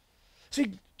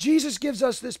 See, Jesus gives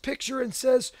us this picture and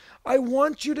says, I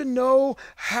want you to know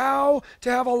how to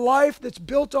have a life that's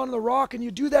built on the rock, and you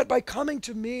do that by coming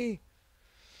to me.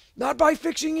 Not by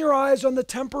fixing your eyes on the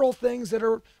temporal things that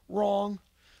are wrong,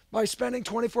 by spending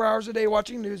 24 hours a day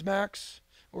watching Newsmax,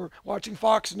 or watching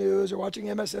Fox News, or watching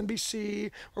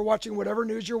MSNBC, or watching whatever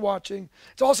news you're watching.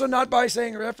 It's also not by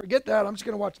saying, forget that, I'm just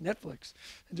going to watch Netflix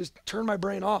and just turn my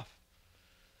brain off.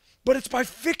 But it's by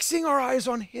fixing our eyes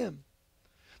on him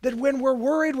that when we're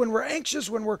worried, when we're anxious,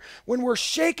 when we're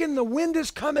shaken, the wind is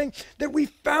coming, that we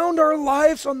found our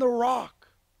lives on the rock.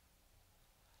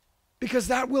 Because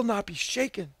that will not be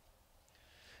shaken.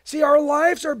 See, our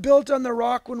lives are built on the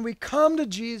rock when we come to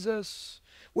Jesus,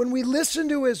 when we listen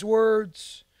to his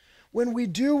words, when we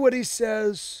do what he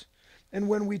says, and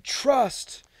when we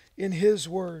trust in his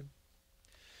word.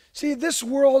 See, this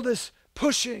world is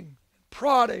pushing,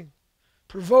 prodding,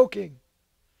 provoking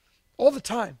all the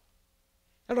time.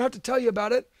 I don't have to tell you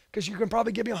about it because you can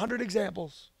probably give me 100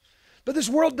 examples. But this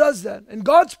world does that. And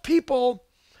God's people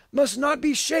must not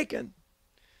be shaken.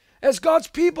 As God's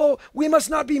people, we must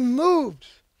not be moved.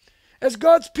 As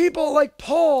God's people, like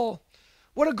Paul,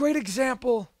 what a great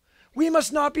example. We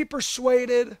must not be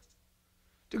persuaded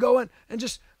to go in and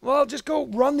just go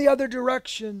run the other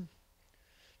direction.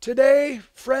 Today,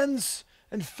 friends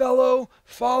and fellow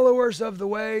followers of the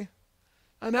way,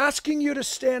 I'm asking you to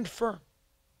stand firm.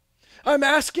 I'm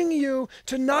asking you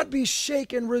to not be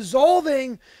shaken,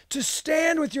 resolving to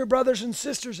stand with your brothers and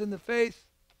sisters in the faith,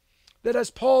 that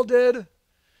as Paul did,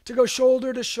 to go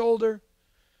shoulder to shoulder,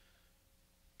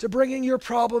 to bringing your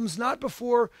problems not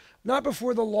before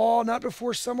the law, not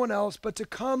before someone else, but to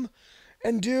come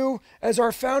and do as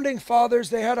our founding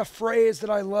fathers. They had a phrase that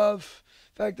I love.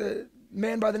 In fact, a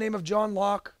man by the name of John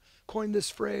Locke coined this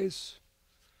phrase.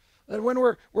 That when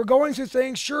we're going through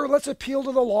things, sure, let's appeal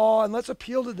to the law and let's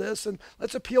appeal to this and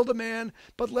let's appeal to man,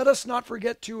 but let us not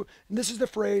forget to, and this is the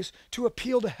phrase, to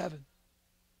appeal to heaven.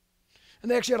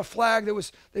 And they actually had a flag that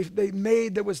was they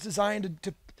made that was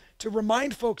designed to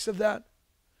remind folks of that.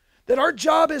 That our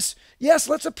job is, yes,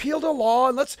 let's appeal to law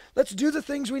and let's do the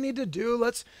things we need to do.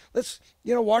 Let's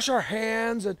wash our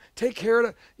hands and take care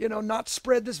to not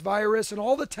spread this virus and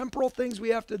all the temporal things we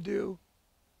have to do.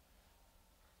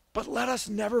 But let us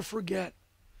never forget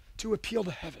to appeal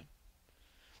to heaven.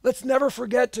 Let's never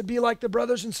forget to be like the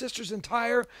brothers and sisters in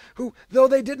Tyre who, though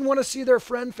they didn't want to see their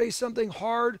friend face something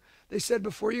hard, they said,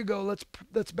 before you go,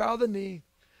 let's bow the knee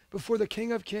before the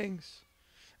King of Kings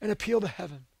and appeal to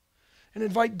heaven and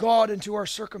invite God into our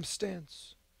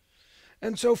circumstance.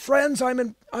 And so, friends,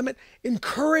 I'm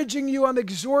encouraging you, I'm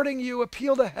exhorting you,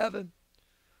 appeal to heaven.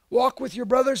 Walk with your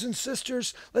brothers and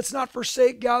sisters. Let's not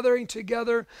forsake gathering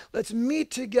together. Let's meet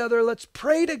together. Let's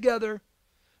pray together.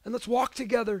 And let's walk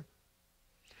together.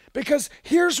 Because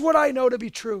here's what I know to be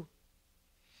true.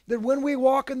 That when we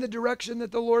walk in the direction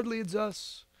that the Lord leads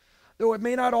us, though it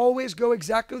may not always go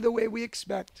exactly the way we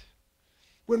expect,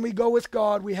 when we go with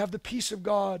God, we have the peace of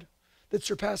God that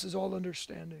surpasses all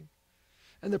understanding.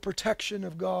 And the protection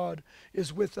of God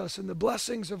is with us, and the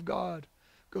blessings of God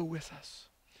go with us.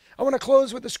 I want to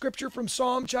close with a scripture from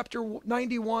Psalm chapter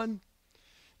 91.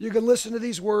 You can listen to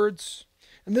these words.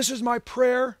 And this is my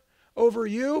prayer over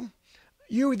you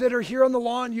that are here on the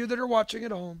lawn, you that are watching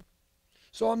at home.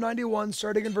 Psalm 91,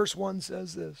 starting in verse 1,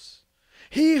 says this: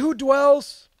 He who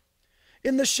dwells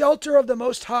in the shelter of the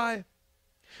Most High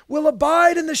will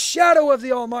abide in the shadow of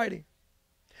the Almighty.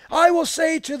 I will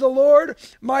say to the Lord,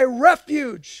 my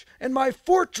refuge and my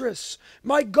fortress,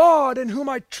 my God in whom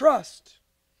I trust.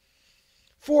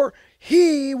 For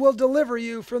he will deliver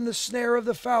you from the snare of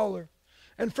the fowler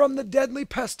and from the deadly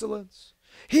pestilence.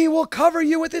 He will cover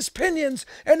you with his pinions,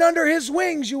 and under his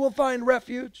wings you will find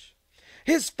refuge.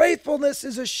 His faithfulness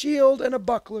is a shield and a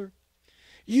buckler.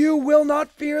 You will not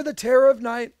fear the terror of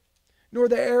night, nor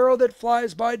the arrow that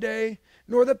flies by day,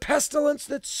 nor the pestilence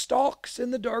that stalks in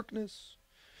the darkness,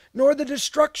 nor the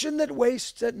destruction that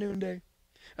wastes at noonday.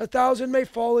 1,000 may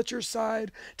fall at your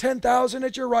side, 10,000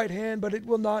 at your right hand, but it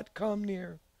will not come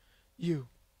near you.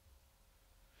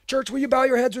 Church, will you bow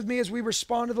your heads with me as we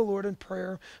respond to the Lord in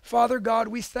prayer? Father God,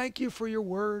 we thank you for your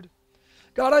word.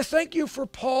 God, I thank you for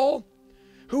Paul,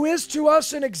 who is to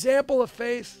us an example of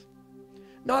faith.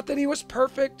 Not that he was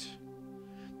perfect,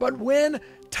 but when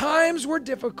times were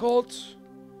difficult,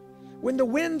 when the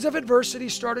winds of adversity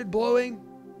started blowing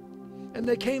and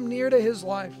they came near to his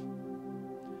life,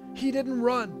 he didn't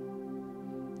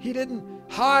run. He didn't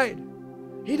hide.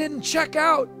 He didn't check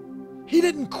out. He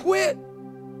didn't quit.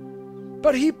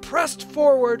 But he pressed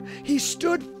forward. He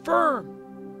stood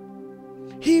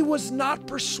firm. He was not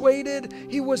persuaded.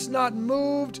 He was not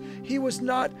moved. He was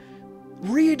not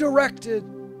redirected.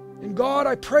 And God,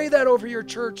 I pray that over your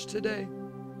church today.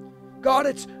 God,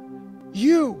 it's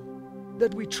you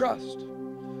that we trust.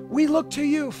 We look to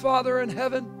you, Father in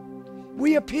heaven.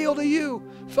 We appeal to you,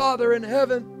 Father in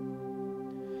heaven.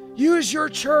 Use your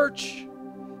church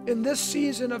in this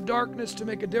season of darkness to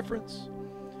make a difference.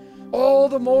 All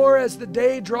the more as the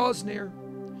day draws near.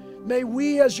 May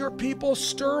we as your people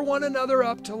stir one another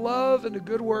up to love and to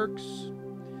good works.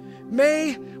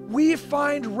 May we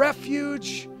find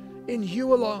refuge in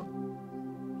you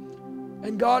alone.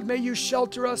 And God, may you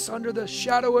shelter us under the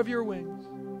shadow of your wings.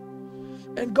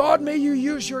 And God, may you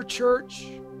use your church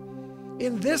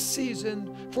in this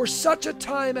season for such a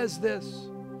time as this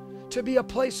to be a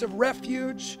place of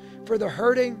refuge for the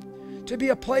hurting, to be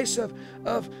a place of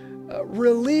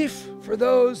relief for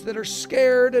those that are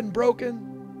scared and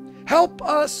broken. Help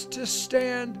us to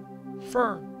stand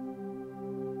firm.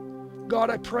 God,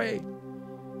 I pray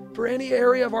for any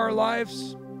area of our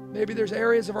lives. Maybe there's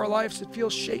areas of our lives that feel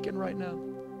shaken right now.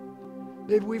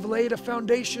 Maybe we've laid a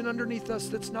foundation underneath us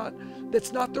that's not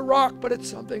the rock, but it's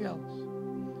something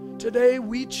else. Today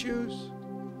we choose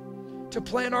to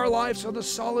plant our lives on the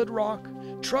solid rock,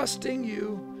 trusting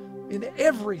you in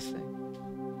everything.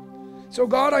 So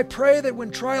God, I pray that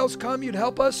when trials come, you'd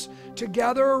help us to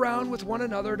gather around with one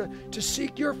another, to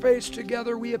seek your face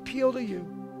together. We appeal to you.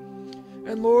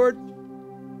 And Lord,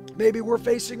 maybe we're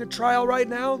facing a trial right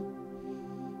now.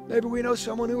 Maybe we know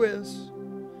someone who is.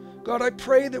 God, I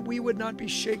pray that we would not be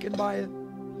shaken by it,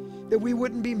 that we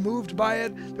wouldn't be moved by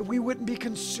it, that we wouldn't be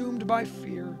consumed by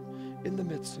fear in the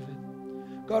midst of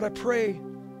it. God, I pray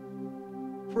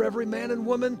for every man and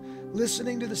woman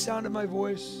listening to the sound of my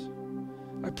voice.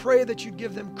 I pray that you'd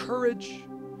give them courage,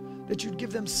 that you'd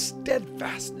give them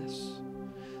steadfastness,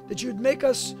 that you'd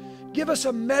give us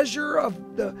a measure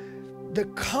of the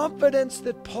confidence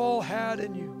that Paul had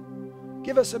in you.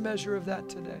 Give us a measure of that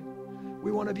today.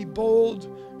 We want to be bold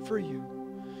for you.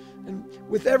 And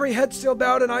with every head still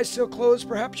bowed and eyes still closed,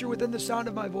 perhaps you're within the sound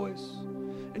of my voice,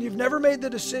 and you've never made the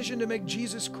decision to make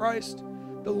Jesus Christ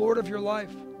the Lord of your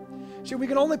life. See, we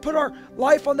can only put our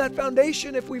life on that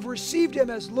foundation if we've received Him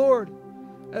as Lord,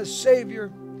 as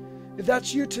Savior. If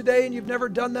that's you today and you've never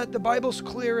done that, the Bible's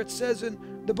clear. It says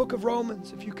in the book of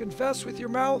Romans, if you confess with your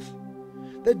mouth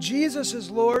that Jesus is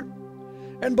Lord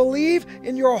and believe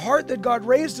in your heart that God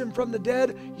raised Him from the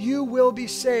dead, you will be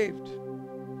saved.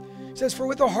 It says, for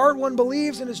with the heart one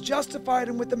believes and is justified,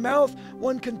 and with the mouth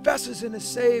one confesses and is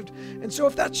saved. And so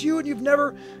if that's you and you've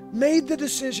never made the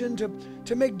decision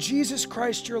to make Jesus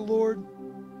Christ your Lord,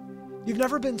 you've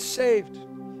never been saved,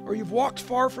 or you've walked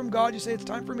far from God, you say, it's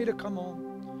time for me to come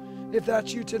home. If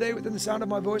that's you today, within the sound of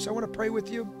my voice, I want to pray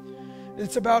with you.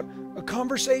 It's about a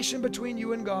conversation between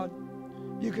you and God.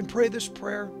 You can pray this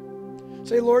prayer.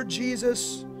 Say, Lord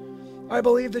Jesus, I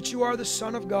believe that you are the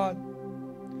Son of God.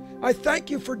 I thank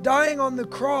you for dying on the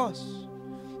cross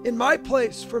in my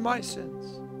place for my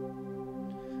sins.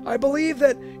 I believe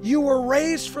that you were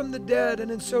raised from the dead, and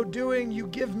in so doing, you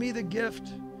give me the gift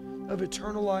of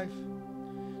eternal life.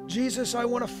 Jesus, I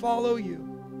want to follow you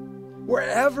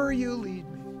wherever you lead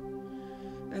me.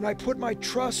 And I put my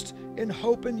trust and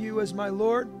hope in you as my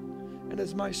Lord and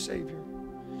as my Savior.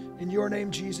 In your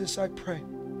name, Jesus, I pray.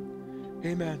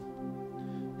 Amen.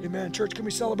 Amen. Church, can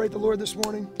we celebrate the Lord this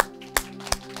morning?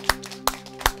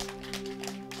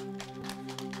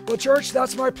 Well, church,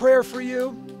 that's my prayer for you.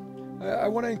 I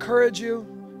want to encourage you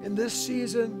in this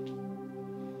season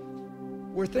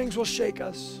where things will shake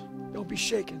us. Don't be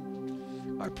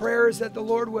shaken. My prayer is that the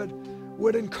Lord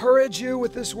would encourage you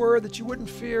with this word, that you wouldn't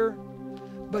fear,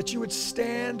 but you would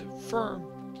stand firm.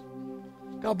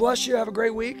 God bless you. Have a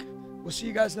great week. We'll see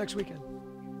you guys next weekend.